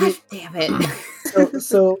 God damn it.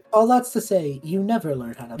 So all that's to say, you never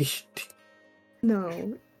learn how to.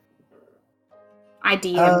 No. I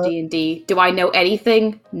DM D&D. Do I know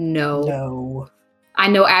anything? No, I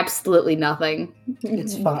know absolutely nothing.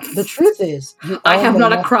 it's fine. The truth is, I all have know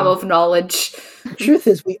not a nothing. crumb of knowledge. The truth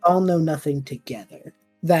is, we all know nothing together.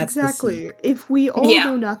 That's Exactly. The If we all Yeah.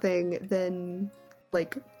 know nothing, then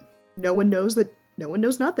like no one knows that no one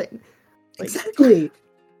knows nothing. Like, exactly.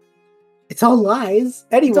 It's all lies.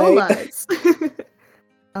 it's all Anyway, lies.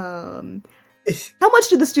 How much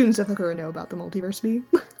do the students of Hakura know about the multiverse be?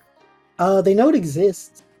 they know it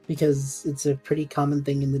exists because it's a pretty common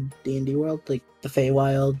thing in the D&D world. Like the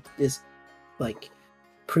Feywild is like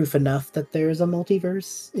proof enough that there's a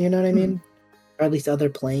multiverse. You know what I mean? Or at least other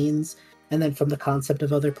planes. And then from the concept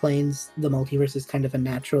of other planes, the multiverse is kind of a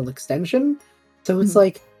natural extension. So it's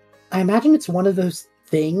like, I imagine it's one of those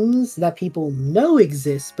things that people know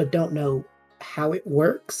exists but don't know how it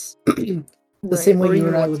works. The same way or you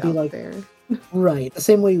even and I what's would be out like, there. right. The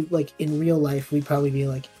same way, like in real life, we'd probably be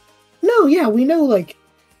like, no, yeah, we know like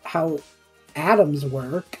how atoms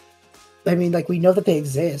work. I mean, like we know that they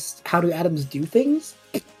exist. How do atoms do things?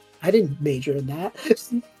 I didn't major in that.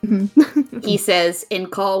 He says in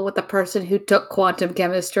call with the person who took quantum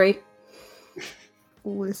chemistry.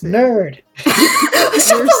 Listen. Nerd. Shut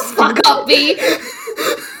You're the fuck up, stupid. B.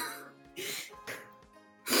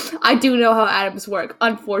 I do know how atoms work,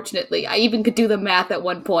 unfortunately. I even could do the math at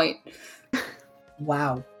one point.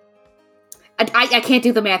 Wow. I can't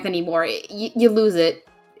do the math anymore. You lose it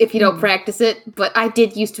if you don't practice it, but I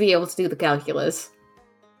did used to be able to do the calculus.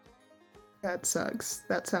 That sucks.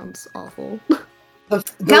 That sounds awful.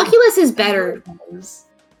 Calculus is better.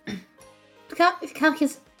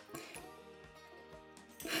 Calculus.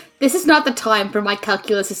 This is not the time for my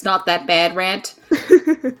calculus is not that bad rant.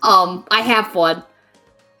 I have one.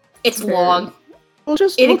 It's Fair. long. We'll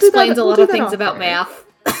It do explains that- a we'll lot do of that things off about air. math.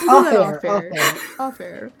 We'll do that Off off air, air. off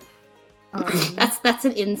air. Off air. That's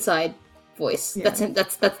an inside voice. Yeah. That's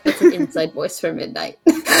an inside voice for midnight.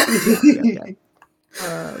 Yeah.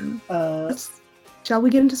 Shall we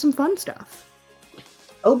get into some fun stuff?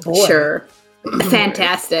 Oh boy. Sure.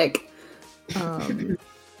 Fantastic.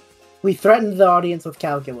 We threatened the audience with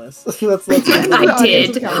calculus. let's I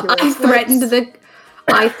did. Calculus.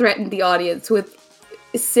 I threatened the audience with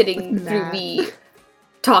sitting With through math. me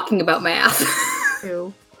talking about math.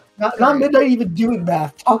 Ew. not midnight even doing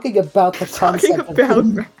math, talking about the Talking concept about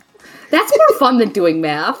of math. That's more fun than doing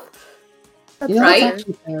math. That's You know, Right? that's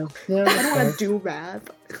actually fair. Yeah, I that's don't fair. want to do math.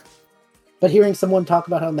 But hearing someone talk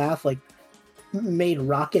about how math like made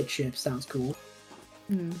rocket ships sounds cool.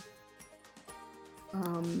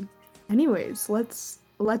 Anyways, let's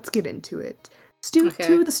get into it. Okay.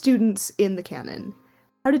 To the students in the canon,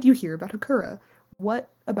 how did you hear about Hakura? What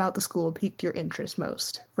about the school piqued your interest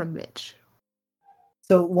most? From Mitch.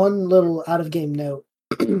 So one little out of game note.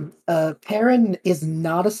 Perrin is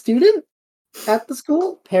not a student at the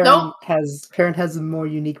school. Perrin Nope. has a more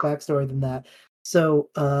unique backstory than that. So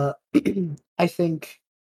I think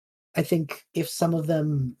if some of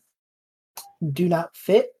them do not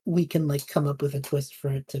fit, we can like come up with a twist for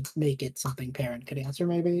it to make it something Perrin could answer,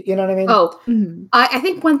 maybe. You know what I mean? Oh, Mm-hmm. I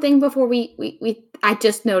think one thing before we I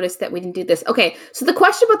just noticed that we didn't do this. Okay, so the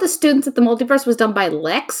question about the students at the multiverse was done by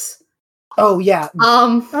Lex. Oh yeah.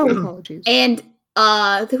 Oh, apologies. And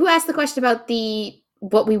who asked the question about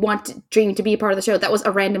what we want Dream to be a part of the show? That was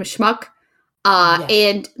a random schmuck. Yes.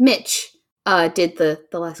 And Mitch did the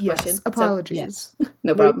last Yes, question. apologies. So,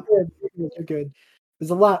 no problem. You're good. There's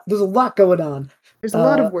a lot going on. There's a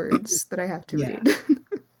lot of words that I have to yeah. read.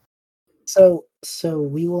 So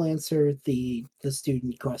we will answer the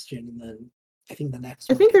student question, and then I think the next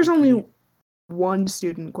I one think could there's be only pretty- one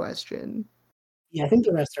student question. Yeah, I think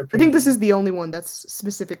the rest are I pretty think this good. is the only one that's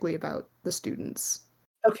specifically about the students.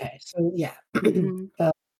 Okay, so yeah. Mhm.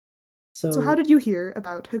 So how did you hear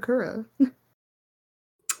about Hakura?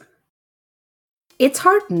 It's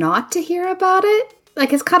hard not to hear about it.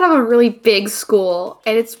 Like, it's kind of a really big school,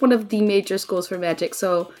 and it's one of the major schools for Magic,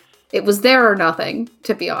 so it was there or nothing,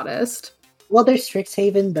 to be honest. Well, there's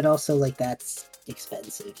Strixhaven, but also like that's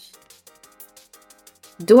expensive.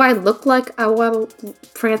 Do I look like I want to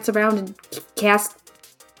prance around and cast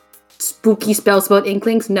spooky spells about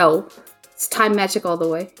inklings? No. It's time magic all the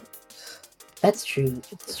way. That's true.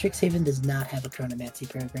 Strixhaven does not have a chronomancy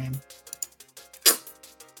program.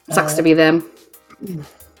 Sucks to be them.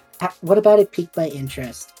 What about it piqued my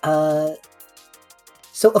interest? So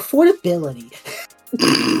affordability.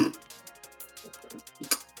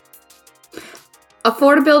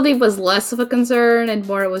 Affordability was less of a concern, and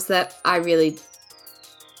more it was that I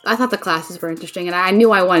thought the classes were interesting, and I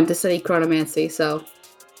knew I wanted to study chronomancy, so...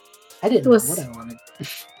 I didn't know what I wanted.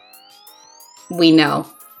 We know.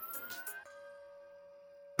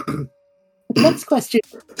 Next question.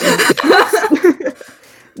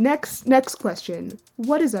 Next question.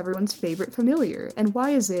 What is everyone's favorite familiar, and why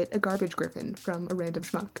is it a garbage griffin from a random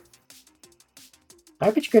schmuck?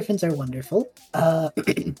 Garbage griffins are wonderful.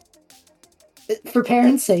 For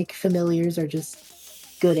parents' sake, familiars are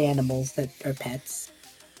just good animals that are pets.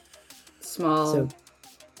 Small. So,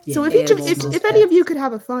 yeah, So if any of you could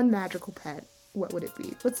have a fun magical pet, what would it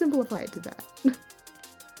be? Let's simplify it to that.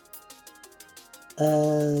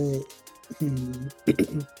 I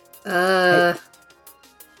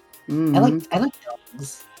like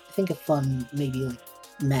dogs. I think a fun, maybe like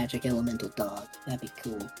magic elemental dog. That'd be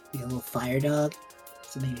cool. Be a little fire dog.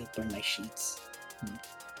 So maybe I'd burn my sheets.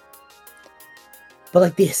 But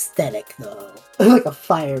like the aesthetic though. Like a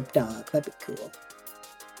fire dog. That'd be cool.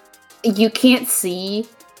 You can't see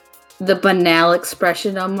the banal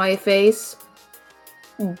expression on my face,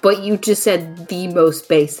 but you just said the most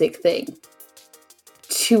basic thing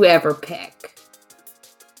to ever pick.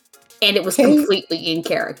 And it was completely in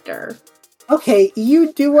character. Okay,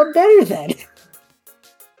 you do one better then.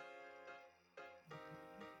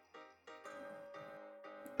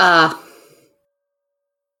 I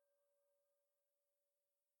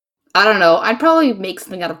don't know. I'd probably make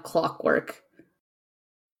something out of clockwork.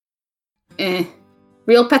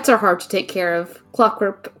 Real pets are hard to take care of.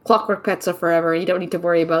 Clockwork pets are forever. You don't need to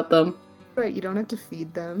worry about them. Right, you don't have to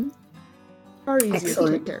feed them. Are easier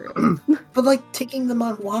Excellent. to take care of. But like taking them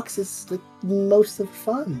on walks is like most of the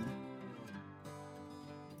fun.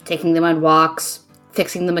 Taking them on walks,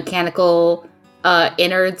 fixing the mechanical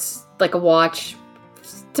innards like a watch.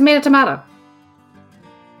 Tomato.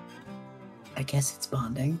 I guess it's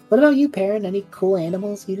bonding. What about you, Perrin? Any cool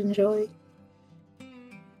animals you'd enjoy?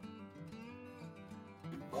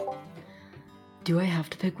 Do I have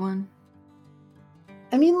to pick one?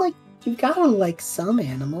 I mean, like, you've gotta like some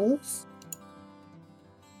animals.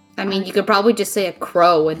 I mean, you could probably just say a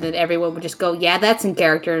crow, and then everyone would just go, yeah, that's in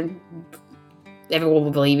character, and everyone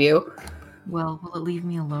will believe you. Well, will it leave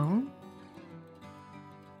me alone?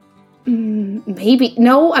 Maybe.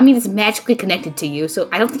 No, I mean, it's magically connected to you, so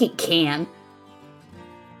I don't think it can.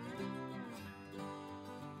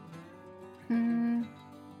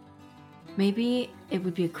 Maybe it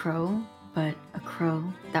would be a crow, but a crow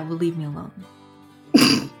that will leave me alone.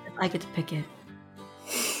 I get to pick it.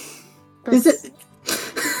 Is it?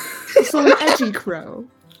 So an edgy crow.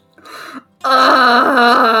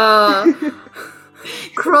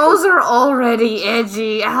 Crows are already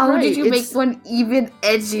edgy. How did you make one even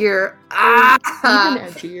edgier? Even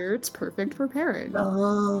edgier. It's perfect for parents.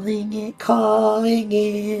 Calling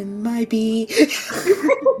in my bee.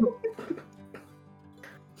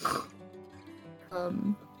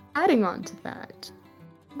 Adding on to that,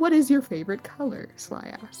 what is your favorite color?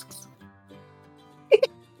 Sly asks.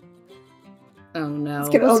 Oh no.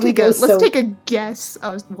 Let's take a guess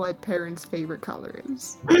of what parents' favorite color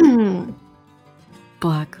is.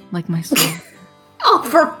 Black, like my soul. Oh,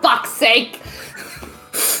 for fuck's sake!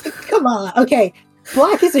 Come on. Okay,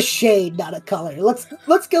 black is a shade, not a color.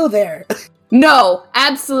 Let's go there. No,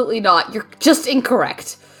 absolutely not. You're just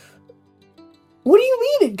incorrect. What do you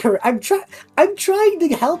mean incorrect? I'm trying to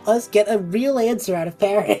help us get a real answer out of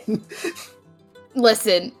Perrin.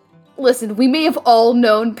 Listen, we may have all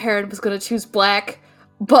known Perrin was gonna choose black,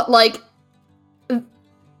 but like,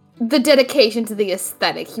 the dedication to the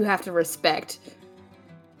aesthetic you have to respect.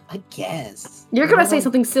 I guess. You're gonna say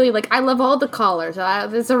something silly like, I love all the colors,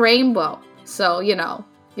 there's a rainbow. So, you know,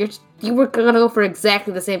 you were gonna go for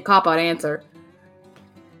exactly the same cop-out answer.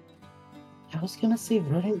 I was gonna say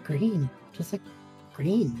verdant green. Just like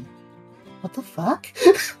green. What the fuck?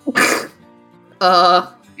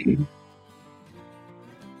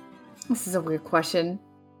 This is a weird question.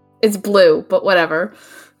 It's blue, but whatever.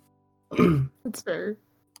 That's fair.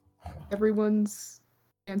 Everyone's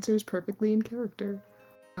answer is perfectly in character.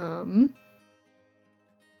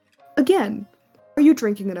 Again, are you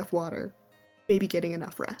drinking enough water? Maybe getting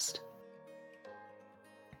enough rest?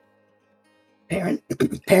 Perrin,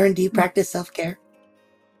 do you practice self-care?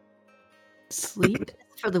 Sleep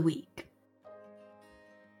is for the weak.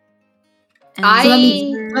 And I- So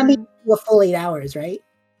these that means are- a full 8 hours, right?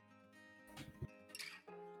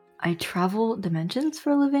 I travel dimensions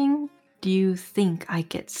for a living. Do you think I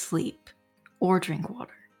get sleep or drink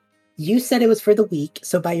water? You said it was for the weak,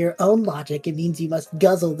 so by your own logic, it means you must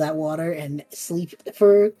guzzle that water and sleep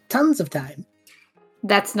for tons of time.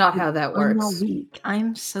 That's not how that I'm not works. weak.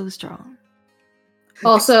 I'm so strong.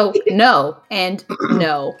 Also, no and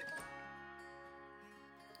no.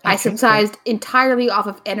 I Okay, subside entirely off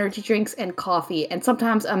of energy drinks and coffee, and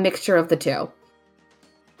sometimes a mixture of the two.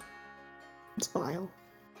 It's vile.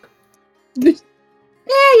 Yeah,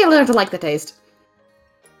 you learn to like the taste.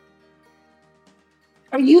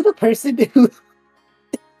 Are you the person who...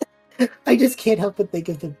 I just can't help but think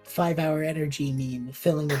of the 5-hour energy meme,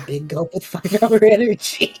 filling a big gulp with 5-hour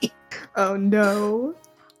energy. Oh no.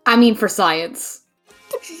 I mean, for science.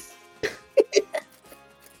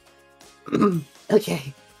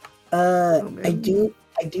 Okay. Oh, I man. do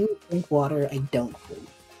drink water, I don't sleep.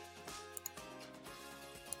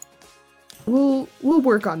 We'll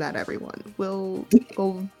work on that, everyone. We'll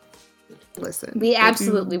listen. We We'll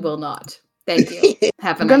absolutely do- will not. Thank you.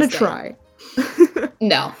 Have a I'm nice gonna day. try.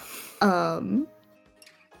 No.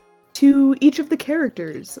 To each of the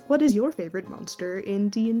characters, what is your favorite monster in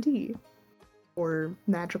D&D? Or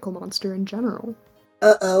magical monster in general?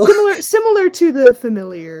 Uh-oh. Similar to the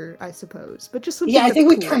familiar, I suppose, but just something Yeah, I that's think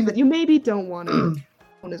we cool kinda- that you maybe don't want to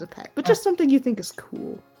own as a pet, but just something you think is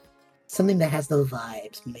cool. Something that has no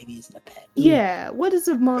vibes, maybe isn't a pet. Ooh. Yeah, what is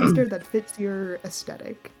a monster that fits your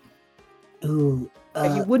aesthetic? Ooh.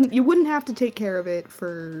 That you wouldn't have to take care of it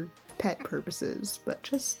for pet purposes, but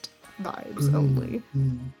just vibes only.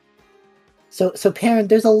 So Perrin,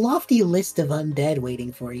 there's a lofty list of undead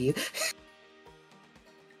waiting for you.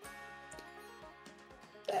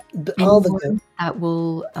 All the Anyone that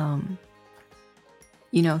will,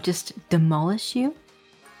 just demolish you.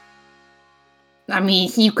 I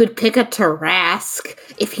mean, you could pick a Tarask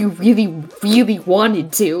if you really, really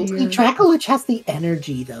wanted to. Yeah. Dracolich has the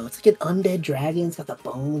energy though. It's like an undead dragon. It's got the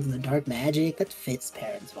bones and the dark magic. That fits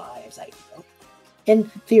Perrin's vibes, I feel.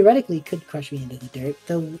 And theoretically could crush me into the dirt,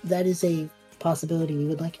 though that is a possibility we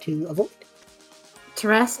would like to avoid.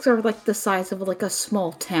 Tarasks are like the size of like a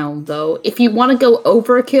small town, though. If you want to go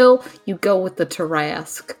overkill, you go with the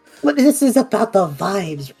Tarask. But this is about the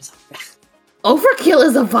vibes. Overkill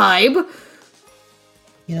is a vibe.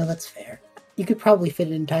 You know, that's fair. You could probably fit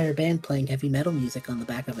an entire band playing heavy metal music on the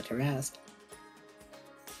back of a Tarask.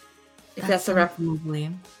 If that's a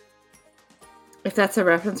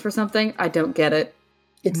reference for something, I don't get it.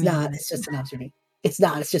 It's not. It's just an observation. It's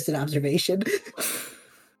not. It's just an observation.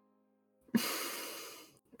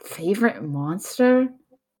 Favorite monster?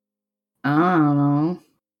 I don't know.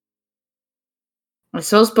 I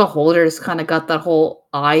suppose Beholder's kind of got that whole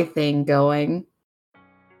eye thing going.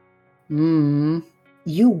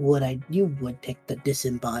 You would pick the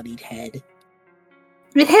disembodied head.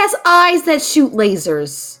 It has eyes that shoot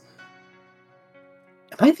lasers.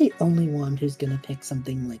 Am I the only one who's gonna pick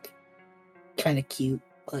something like kind of cute?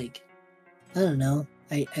 Like, I don't know.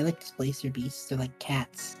 I like displacer beasts. They're like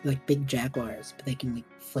cats. They're like big jaguars, but they can like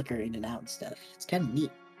flicker in and out and stuff. It's kind of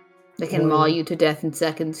neat. They can maul you to death in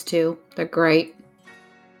seconds too. They're great.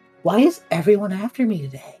 Why is everyone after me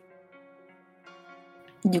today?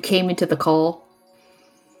 You came into the call.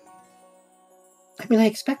 I mean, I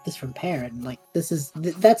expect this from Perrin. Like,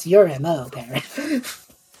 that's your MO, Perrin.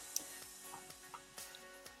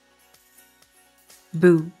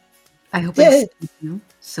 Boo. I hope I stabbed you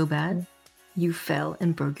so bad you fell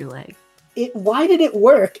and broke your leg. Why did it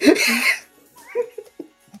work?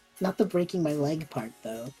 Not the breaking my leg part,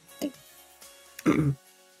 though.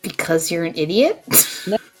 Because you're an idiot?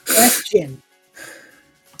 Question.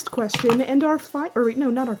 Last question, and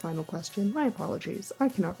not our final question. My apologies. I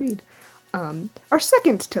cannot read. Our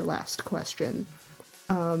second to last question.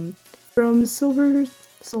 From Silver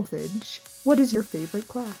Solfage, what is your favorite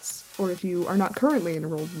class? Or if you are not currently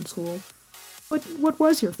enrolled in school, what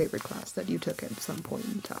was your favorite class that you took at some point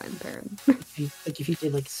in time, Perrin? If you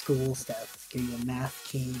did like school stuff, are you a math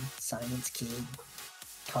king, science king?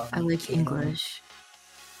 I like English.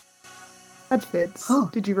 That fits. Oh,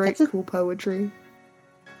 Did you write cool poetry?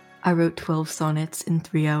 I wrote 12 sonnets in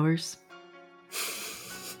 3 hours.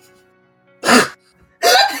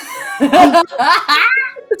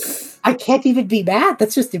 I can't even be mad.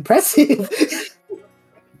 That's just impressive.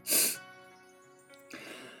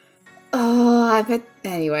 Oh, I bet.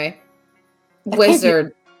 Anyway.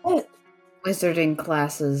 Wizarding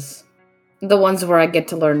classes. The ones where I get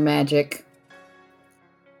to learn magic.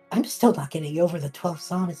 I'm still not getting over the 12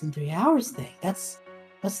 sonnets in 3 hours thing.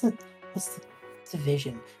 What's the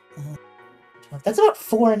division? That's about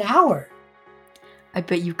 4 an hour. I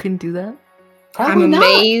bet you couldn't do that. Probably I'm not.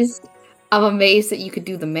 amazed. I'm amazed that you could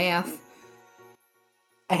do the math.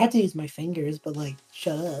 I had to use my fingers, but like,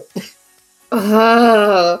 shut up.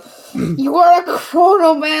 You are a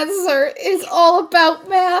chronomancer. It's all about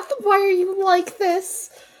math. Why are you like this?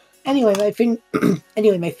 Anyway, my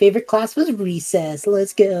favorite class was recess.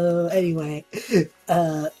 Let's go. Anyway,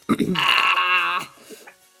 Ah.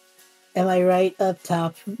 am I right up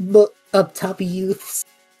top? Up top, youths.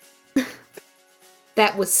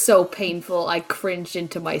 That was so painful. I cringed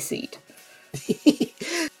into my seat.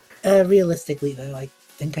 Realistically, though, I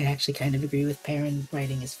think I actually kind of agree with Perrin.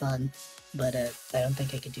 Writing is fun, but I don't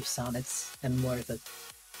think I could do sonnets. I'm more of a,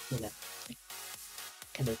 like,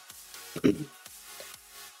 kind of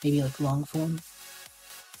maybe like long form,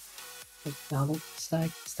 like novel style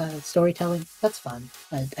storytelling. That's fun.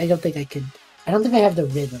 I don't think I could. I don't think I have the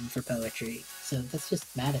rhythm for poetry, so that's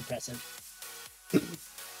just mad impressive.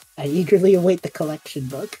 I eagerly await the collection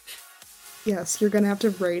book. Yes, you're gonna have to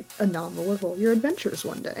write a novel of all your adventures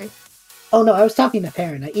one day. Oh no, I was talking to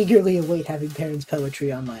Perrin. I eagerly await having Perrin's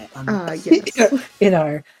poetry on my Yes. in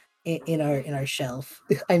our shelf.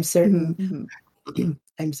 I'm certain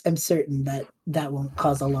I'm certain that won't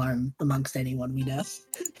cause alarm amongst anyone we know.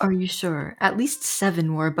 Are you sure? At least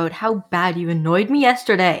 7 were about how bad you annoyed me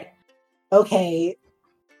yesterday. Okay.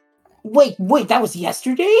 Wait, that was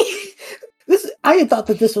yesterday? I had thought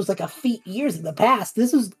that this was like a feat years in the past.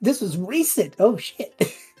 This was recent. Oh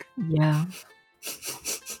shit. Yeah.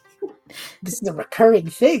 This is a recurring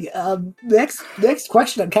thing. Next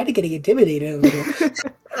question. I'm kind of getting intimidated a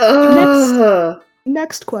little.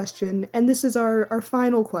 Next question, and this is our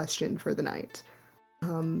final question for the night.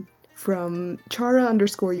 From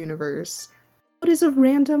Chara_universe. What is a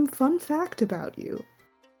random fun fact about you?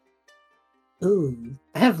 Ooh,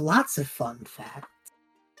 I have lots of fun facts.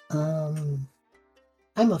 I'm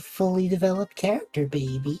a fully developed character,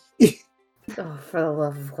 baby. Oh, for the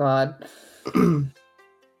love of God.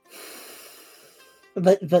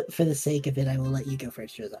 But for the sake of it, I will let you go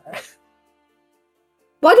first, Jazar.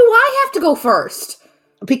 Why do I have to go first?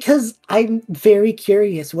 Because I'm very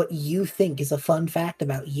curious what you think is a fun fact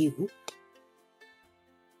about you.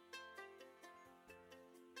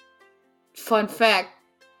 Fun fact.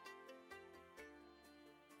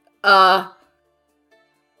 I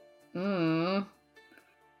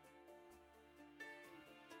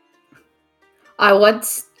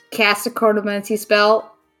once cast a chronomancy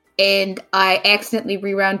spell, and I accidentally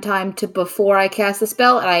rewound time to before I cast the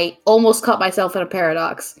spell, and I almost caught myself in a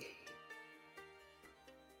paradox.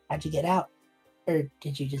 How'd you get out? Or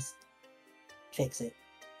did you just fix it?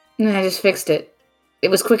 And I just fixed it. It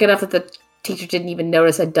was quick enough that the teacher didn't even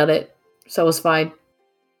notice I'd done it, so it was fine.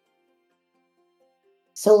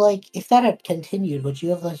 So, like, if that had continued, would you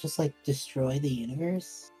have just, like, destroy the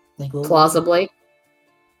universe? Like, what Plausibly.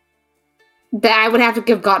 I would have to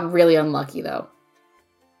have gotten really unlucky, though.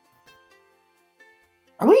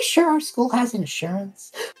 Are we sure our school has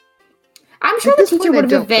insurance? I'm sure At the this teacher point, I would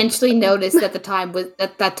have don't think eventually so. noticed that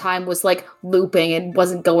that time was like looping and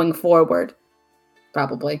wasn't going forward.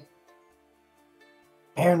 Probably.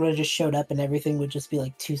 Aaron would have just showed up and everything would just be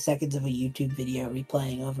like 2 seconds of a YouTube video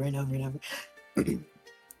replaying over and over and over.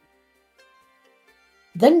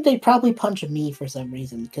 Then they'd probably punch me for some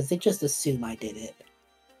reason because they just assume I did it.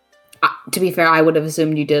 To be fair, I would have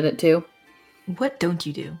assumed you did it too. What don't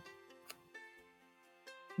you do?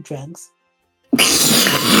 Drugs.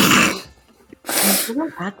 You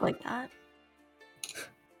don't act like that.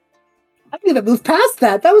 I'm gonna move past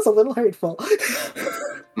that. That was a little hurtful.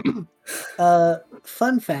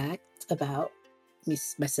 Fun fact about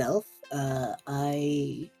myself.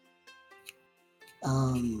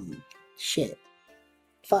 Shit.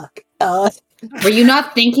 Fuck. Were you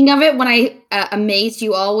not thinking of it when I amazed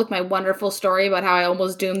you all with my wonderful story about how I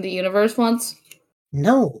almost doomed the universe once?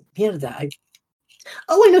 No. Yeah,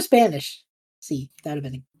 Oh, I know Spanish. See, that would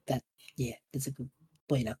have been that. Yeah, that's a good.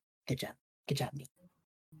 Bueno. Good job, me.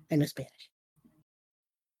 I know Spanish.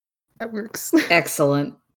 That works.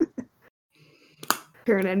 Excellent.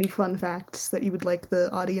 Karen, any fun facts that you would like the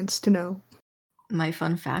audience to know? My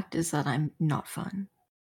fun fact is that I'm not fun.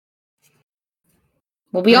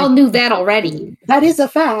 Well, we all knew that already. That is a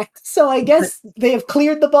fact. So I guess they have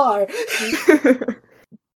cleared the bar.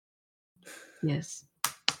 Yes.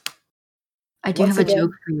 I do Once have a again-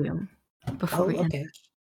 joke for you before we end. Okay.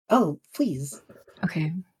 Oh, please.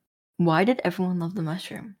 Okay. Why did everyone love the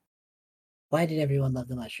mushroom? Why did everyone love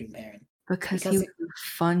the mushroom, Aaron? Because he Because was a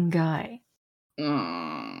fun guy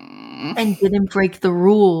Mm. and didn't break the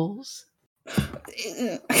rules.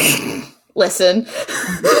 Listen.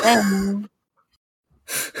 And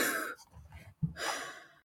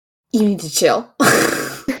You need to chill.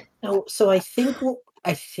 So I think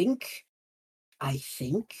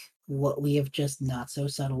what we have just not so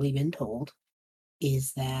subtly been told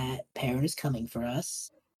is that Perrin is coming for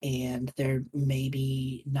us, and there may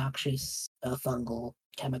be noxious fungal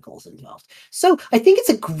chemicals involved. So I think it's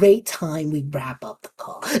a great time we wrap up the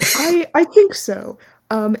call. I think so.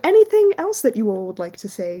 Anything else that you all would like to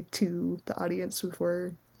say to the audience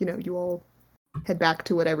before, you all head back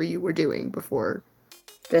to whatever you were doing before?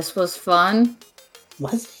 This was fun.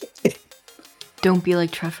 Was it? Don't be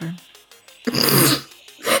like Trevor.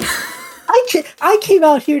 I came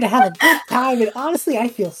out here to have a good time, and honestly, I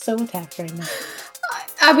feel so attacked right now.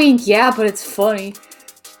 I mean, yeah, but it's funny.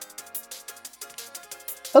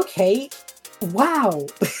 Okay. Wow.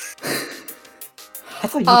 I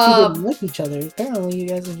thought you two didn't like each other. Apparently, you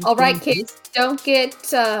guys are just. All right, kids, don't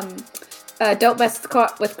mess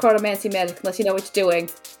with chronomancy magic unless you know what you're doing.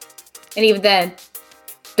 And even then,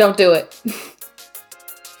 don't do it.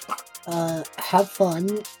 Have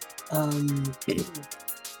fun.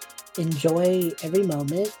 Enjoy every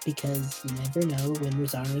moment, because you never know when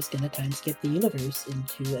Rosario is going to time skip the universe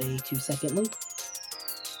into a 2-second loop.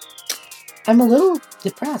 I'm a little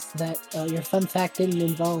depressed that your fun fact didn't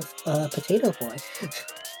involve Potato Boy.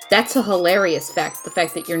 That's a hilarious fact, the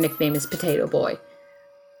fact that your nickname is Potato Boy.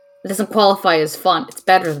 It doesn't qualify as fun. It's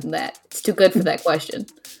better than that. It's too good for that question.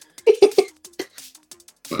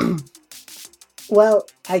 Well,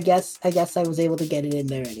 I guess I was able to get it in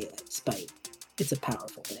there anyway, despite it's a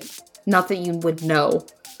powerful thing. Not that you would know.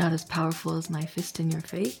 Not as powerful as my fist in your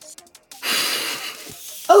face.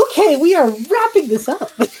 Okay, we are wrapping this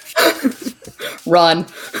up. Run.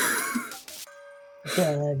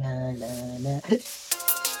 Da, na, na, na.